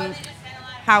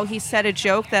 how he said a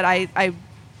joke that I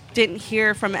didn't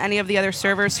hear from any of the other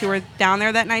servers who were down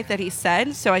there that night that he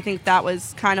said. So I think that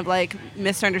was kind of like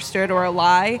misunderstood or a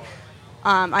lie.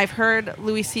 I've heard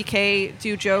Louis C.K.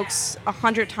 do jokes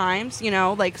 100 times.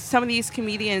 Like some of these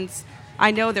comedians,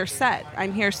 I know they're set.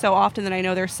 I'm here so often that I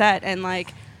know they're set. And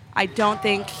like, I don't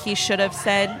think he should have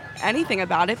said anything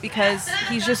about it because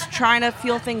he's just trying to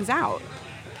feel things out.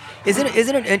 Isn't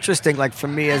it interesting? Like for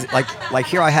me, as like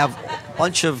here I have a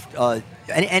bunch of.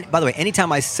 And by the way,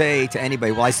 anytime I say to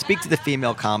anybody, well, I speak to the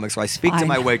female comics or I speak to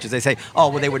my waitress, they say, oh,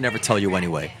 well, they would never tell you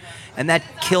anyway. And that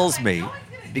kills me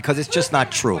because it's just not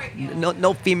true.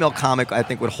 No female comic, I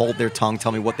think, would hold their tongue,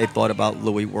 tell me what they thought about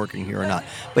Louis working here or not.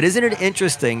 But isn't it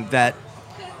interesting that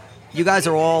you guys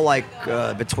are all like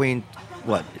between,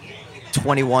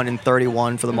 21 and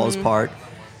 31 for the most part,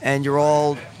 and you're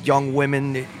all young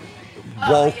women,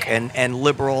 woke and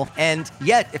liberal, and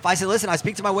yet if I say, listen, I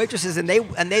speak to my waitresses and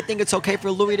they think it's okay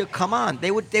for Louis to come on, they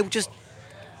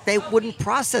wouldn't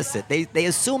process it. They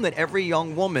assume that every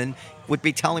young woman would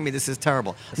be telling me this is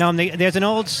terrible. No, there's an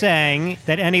old saying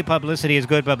that any publicity is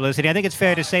good publicity. I think it's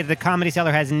fair to say that the Comedy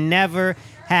Cellar has never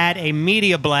had a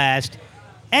media blast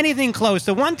anything close.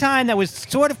 The one time that was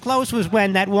sort of close was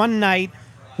when that one night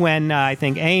when I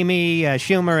think Amy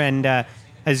Schumer and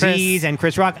Aziz and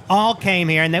Chris Rock all came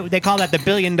here, and they call that the $1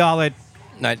 billion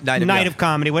night of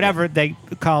comedy, whatever they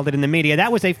called it in the media.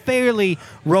 That was a fairly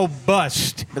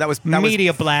robust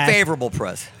media blast. Favorable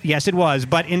press. Yes, it was.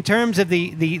 But in terms of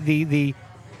the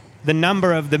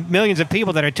number of the millions of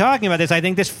people that are talking about this, I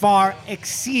think this far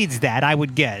exceeds that, I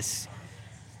would guess.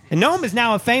 And Noam is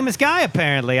now a famous guy,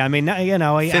 apparently. I mean,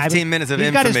 15 minutes of infamy.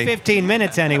 He's got his 15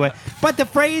 minutes anyway. But the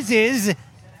phrase is,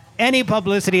 any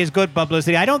publicity is good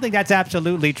publicity. I don't think that's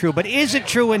absolutely true. But is it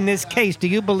true in this case? Do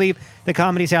you believe the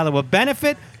Comedy Cellar will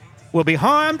benefit, will be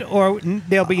harmed, or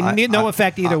there'll be no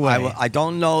effect either way? I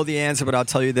don't know the answer, but I'll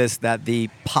tell you this, that the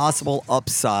possible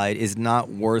upside is not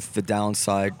worth the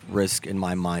downside risk in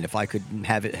my mind. If I could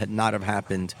have it not have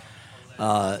happened,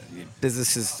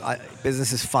 business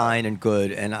is fine and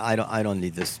good, and I don't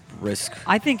need this risk.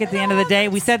 I think at the end of the day,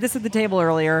 we said this at the table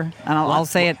earlier, and I'll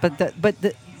say it, but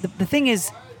the thing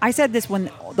is, I said this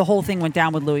when the whole thing went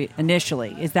down with Louis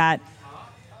initially, is that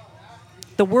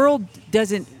the world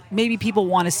doesn't, maybe people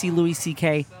want to see Louis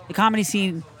C.K. The comedy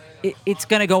scene, it's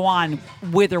going to go on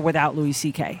with or without Louis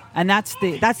C.K. And that's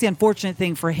the unfortunate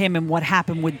thing for him and what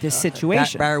happened with this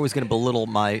situation. Barry was going to belittle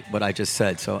what I just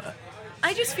said, so...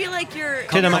 I just feel like you're...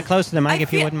 Close to the mic,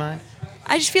 if you wouldn't mind.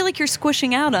 I just feel like you're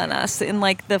squishing out on us in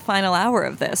like the final hour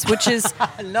of this, which is...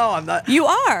 No, I'm not. You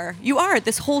are.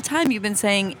 This whole time you've been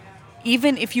saying...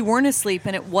 Even if you weren't asleep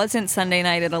and it wasn't Sunday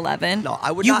night at 11, no,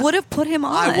 I would you not, would have put him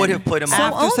on. I would have put him on.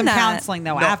 After some counseling,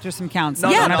 though. No. After some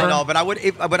counseling. No, but I would.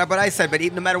 But I said, but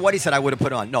even, no matter what he said, I would have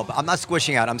put on. No, but I'm not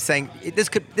squishing out. I'm saying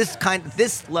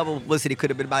this level of publicity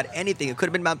could have been about anything. It could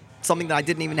have been about something that I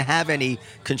didn't even have any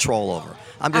control over.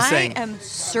 I'm just saying. I am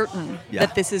certain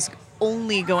that this is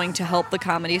only going to help the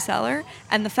Comedy Cellar.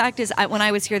 And the fact is, when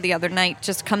I was here the other night,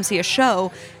 just come see a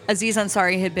show, Aziz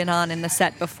Ansari had been on in the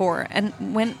set before. And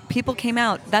when people came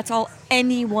out, that's all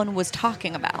anyone was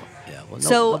talking about. Yeah, well,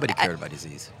 nobody cared about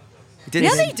Aziz.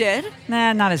 Yeah, they did.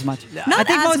 Nah, not as much. Not I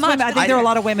think as most much. women, I think there were a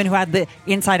lot of women who had the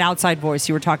inside-outside voice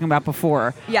you were talking about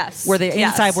before. Yes. Where the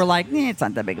inside were like, it's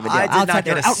not that big of a deal.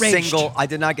 I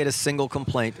did not get a single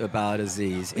complaint about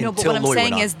Aziz until but what I'm Louis saying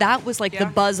went on. is that was like the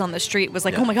buzz on the street was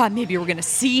like, oh my God, maybe we're going to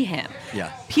see him.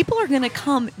 Yeah. People are going to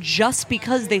come just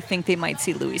because they think they might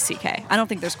see Louis C.K. I don't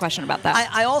think there's a question about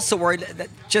that. I also worry that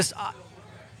just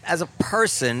as a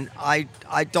person, I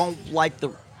don't like the...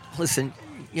 Listen...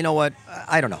 you know what?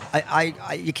 I don't know.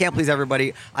 You can't please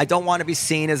everybody. I don't want to be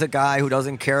seen as a guy who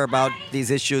doesn't care about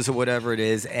these issues or whatever it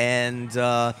is. And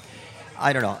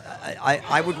I don't know.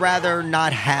 I would rather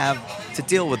not have to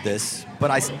deal with this,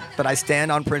 but I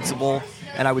stand on principle,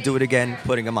 and I would do it again,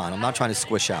 putting him on. I'm not trying to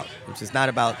squish out. It's just not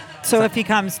about. So if he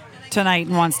comes tonight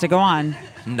and wants to go on,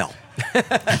 no.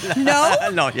 No?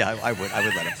 No, yeah, I would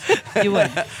let him. You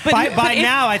would. By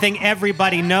now, I think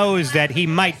everybody knows that he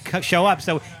might show up,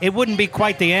 so it wouldn't be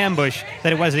quite the ambush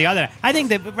that it was the other. I think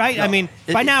that, right? No, I mean,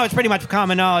 by now it's pretty much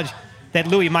common knowledge that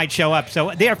Louis might show up,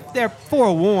 so they're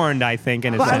forewarned, I think,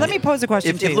 in a sense. Let me pose a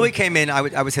question to you. If Louis came in, I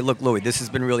would say, look, Louis, this has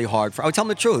been really hard. I would tell him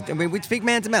the truth. I mean, we'd speak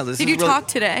man to man. Did you talk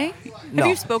today? No.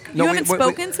 Have you spoken? No, you haven't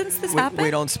spoken since this happened?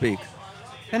 We don't speak.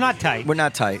 They're not tight. We're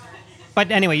not tight. But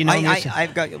anyway, you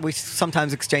know, we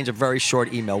sometimes exchange a very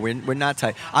short email. We're not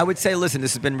tight. I would say, listen,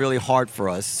 this has been really hard for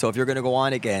us. So if you're going to go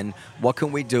on again, what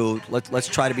can we do? Let's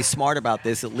try to be smart about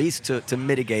this, at least to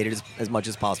mitigate it as much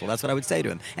as possible. That's what I would say to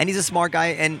him. And he's a smart guy,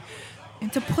 and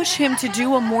to push him to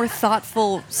do a more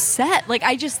thoughtful set. Like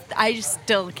I just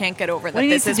still can't get over that. What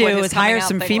he needs to do is hire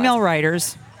some female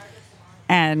writers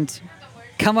and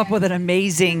come up with an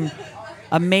amazing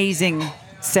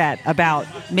set about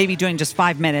maybe doing just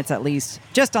 5 minutes at least,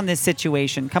 just on this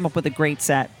situation. Come up with a great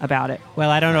set about it.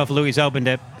 Well, I don't know if Louis is open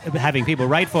to having people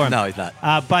write for him. No, he's not.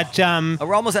 But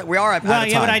we're almost at. We are at. Well, out of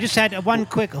yeah, time. but I just had one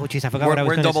quick. Oh, jeez, I forgot what I was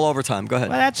We're in going to double overtime. Go ahead.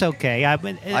 Well, that's okay. I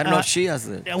don't know if she has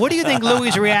it. What do you think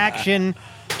Louis' reaction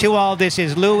to all this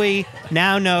is? Louis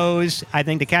now knows, I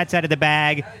think the cat's out of the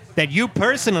bag, that you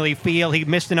personally feel he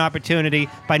missed an opportunity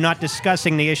by not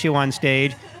discussing the issue on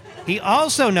stage. He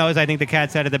also knows, I think the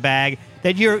cat's out of the bag,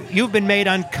 that you've been made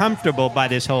uncomfortable by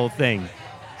this whole thing.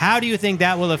 How do you think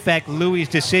that will affect Louis'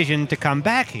 decision to come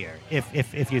back here,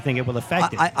 if you think it will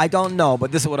affect it? I don't know,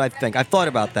 but this is what I think. I've thought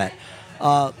about that.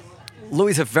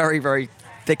 Louis is a very, very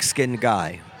thick-skinned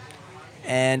guy.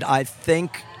 And I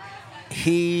think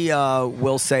he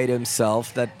will say to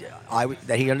himself that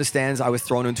he understands I was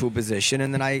thrown into a position,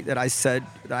 and that I said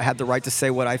that I had the right to say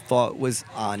what I thought was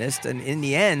honest. And in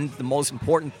the end, the most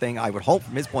important thing I would hope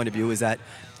from his point of view is that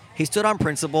he stood on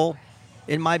principle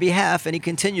in my behalf, and he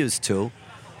continues to.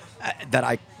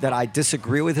 That I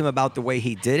disagree with him about the way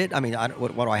he did it. I mean,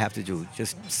 what do I have to do?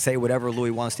 Just say whatever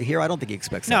Louis wants to hear? I don't think he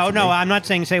expects that. No, I'm not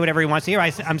saying say whatever he wants to hear.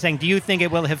 I'm saying, do you think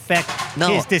it will affect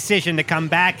his decision to come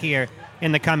back here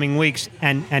in the coming weeks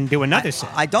and do another set?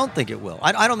 I don't think it will.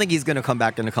 I don't think he's going to come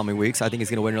back in the coming weeks. I think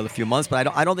he's going to wait another few months, but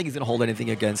I don't think he's going to hold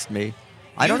anything against me.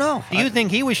 I don't know. Do you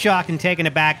think he was shocked and taken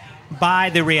aback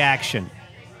by the reaction?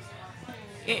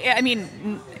 I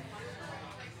mean,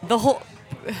 the whole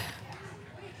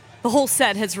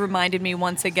set has reminded me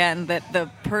once again that the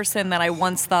person that I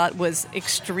once thought was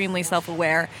extremely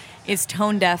self-aware is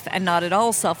tone-deaf and not at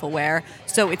all self-aware.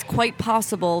 So it's quite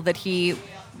possible that he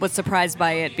was surprised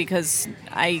by it, because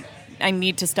I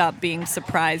need to stop being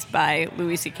surprised by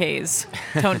Louis C.K.'s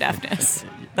tone deafness.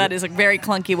 That is a very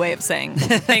clunky way of saying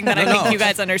that I think you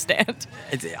guys understand.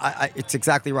 It's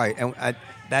exactly right, and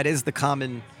that is the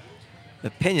common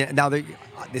opinion. Now, the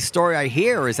story I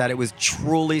hear is that it was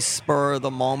truly spur of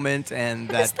the moment, and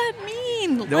what does that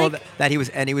mean? That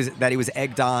he was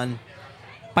egged on.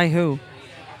 By who?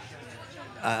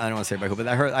 I don't want to say by who, but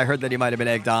I heard that he might have been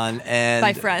egged on, and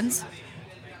by friends.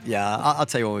 Yeah, I'll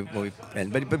tell you when we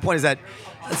end. But the point is that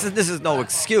this is no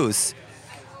excuse,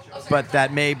 but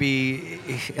that maybe,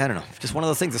 I don't know, just one of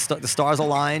those things. The stars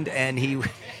aligned, and he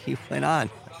went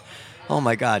on. Oh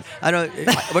my God! I don't.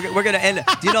 We're gonna end.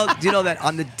 Do you know that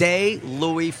on the day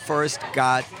Louis first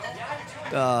got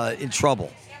in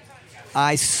trouble,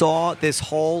 I saw this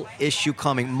whole issue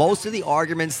coming. Most of the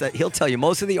arguments that he'll tell you,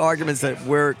 most of the arguments that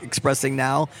we're expressing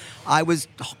now, I was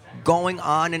going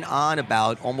on and on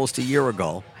about almost a year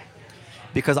ago,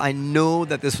 because I knew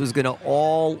that this was going to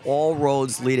all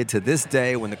roads leaded to this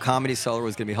day when the Comedy Cellar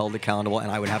was going to be held accountable,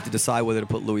 and I would have to decide whether to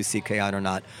put Louis C.K. on or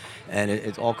not, and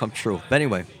it's all come true. But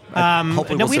anyway,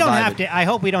 hopefully no, we'll we don't survive have it. to. I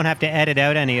hope we don't have to edit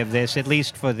out any of this, at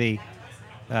least for the,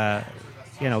 the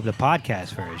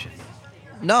podcast version.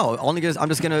 No, only because I'm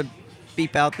just going to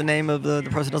beep out the name of the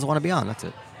person who doesn't want to be on.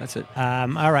 That's it.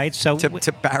 All right. So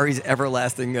to Barry's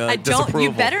everlasting I disapproval. don't.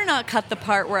 You better not cut the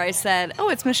part where I said, "Oh,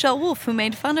 it's Michelle Wolf who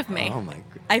made fun of me." Oh my God.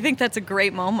 I think that's a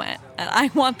great moment, and I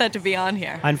want that to be on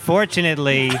here.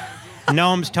 Unfortunately,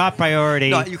 Noam's top priority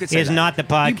No, you could say is that. not the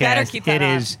podcast. You better keep that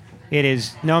on. It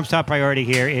is Noam's top priority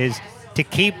here is to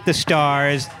keep the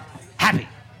stars happy.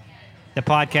 The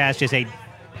podcast is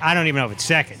I don't even know if it's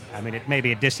second. I mean, it may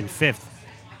be a distant fifth.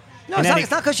 No,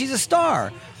 it's not because she's a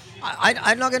star.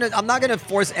 I'm not gonna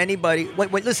force anybody.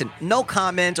 Wait, listen. No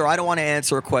comment or I don't want to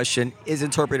answer a question is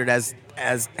interpreted as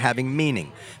having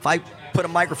meaning. If I put a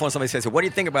microphone on somebody's face, what do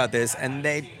you think about this? And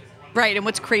they. Right, and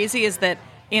what's crazy is that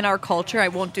in our culture, I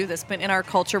won't do this, but in our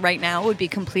culture right now, it would be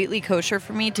completely kosher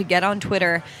for me to get on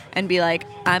Twitter and be like,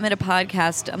 I'm at a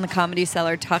podcast on the Comedy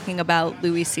Cellar talking about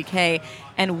Louis C.K.,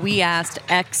 and we asked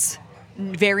X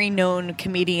very known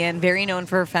comedian, very known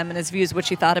for her feminist views, what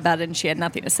she thought about it, and she had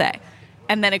nothing to say.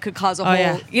 And then it could cause a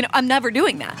whole, I'm never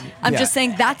doing that. I'm just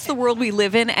saying that's the world we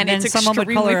live in, and it's someone would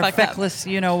call extremely her a fucked up. feckless,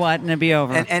 you know what, and it'd be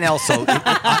over. And also,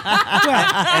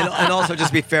 and also,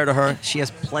 just be fair to her, she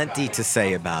has plenty to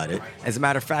say about it. As a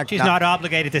matter of fact, She's not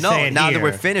obligated to say it now here. that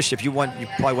we're finished, if you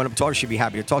probably want to talk, she'd be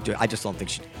happy to talk to you. I just don't think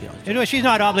she. She's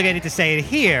not obligated to say it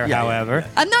here, however.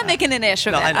 I'm not making an issue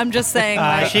of it. I'm just saying,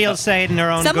 she'll say it in her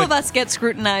own. Some of us get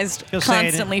scrutinized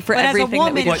constantly for but everything as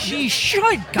a woman, that we do. she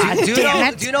should. God Do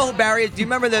damn it! you know who Barry is? Do you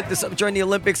remember that during the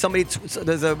Olympics, somebody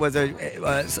was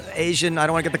a Asian? I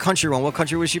don't want to get the country wrong. What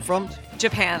country was she from?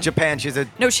 Japan. Japan. She's a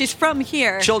She's from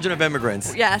here. children of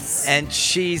immigrants. Yes. And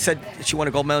she said she won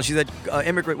a gold medal. She said,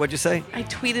 "Immigrant." What'd you say? I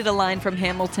tweeted a line from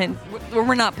Hamilton.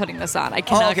 We're not putting this on. I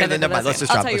cannot okay, get then into never mind. this. Let's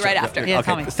just I'll drop tell you let's right drop- after. Yeah, okay.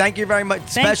 tell me. Thank you very much.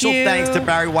 Thank Special you. thanks to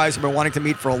Bari Weiss. We've been wanting to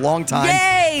meet for a long time.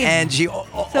 Yay! And she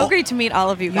So great to meet all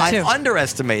of you. I've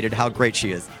underestimated how great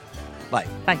she is. Bye.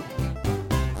 Bye.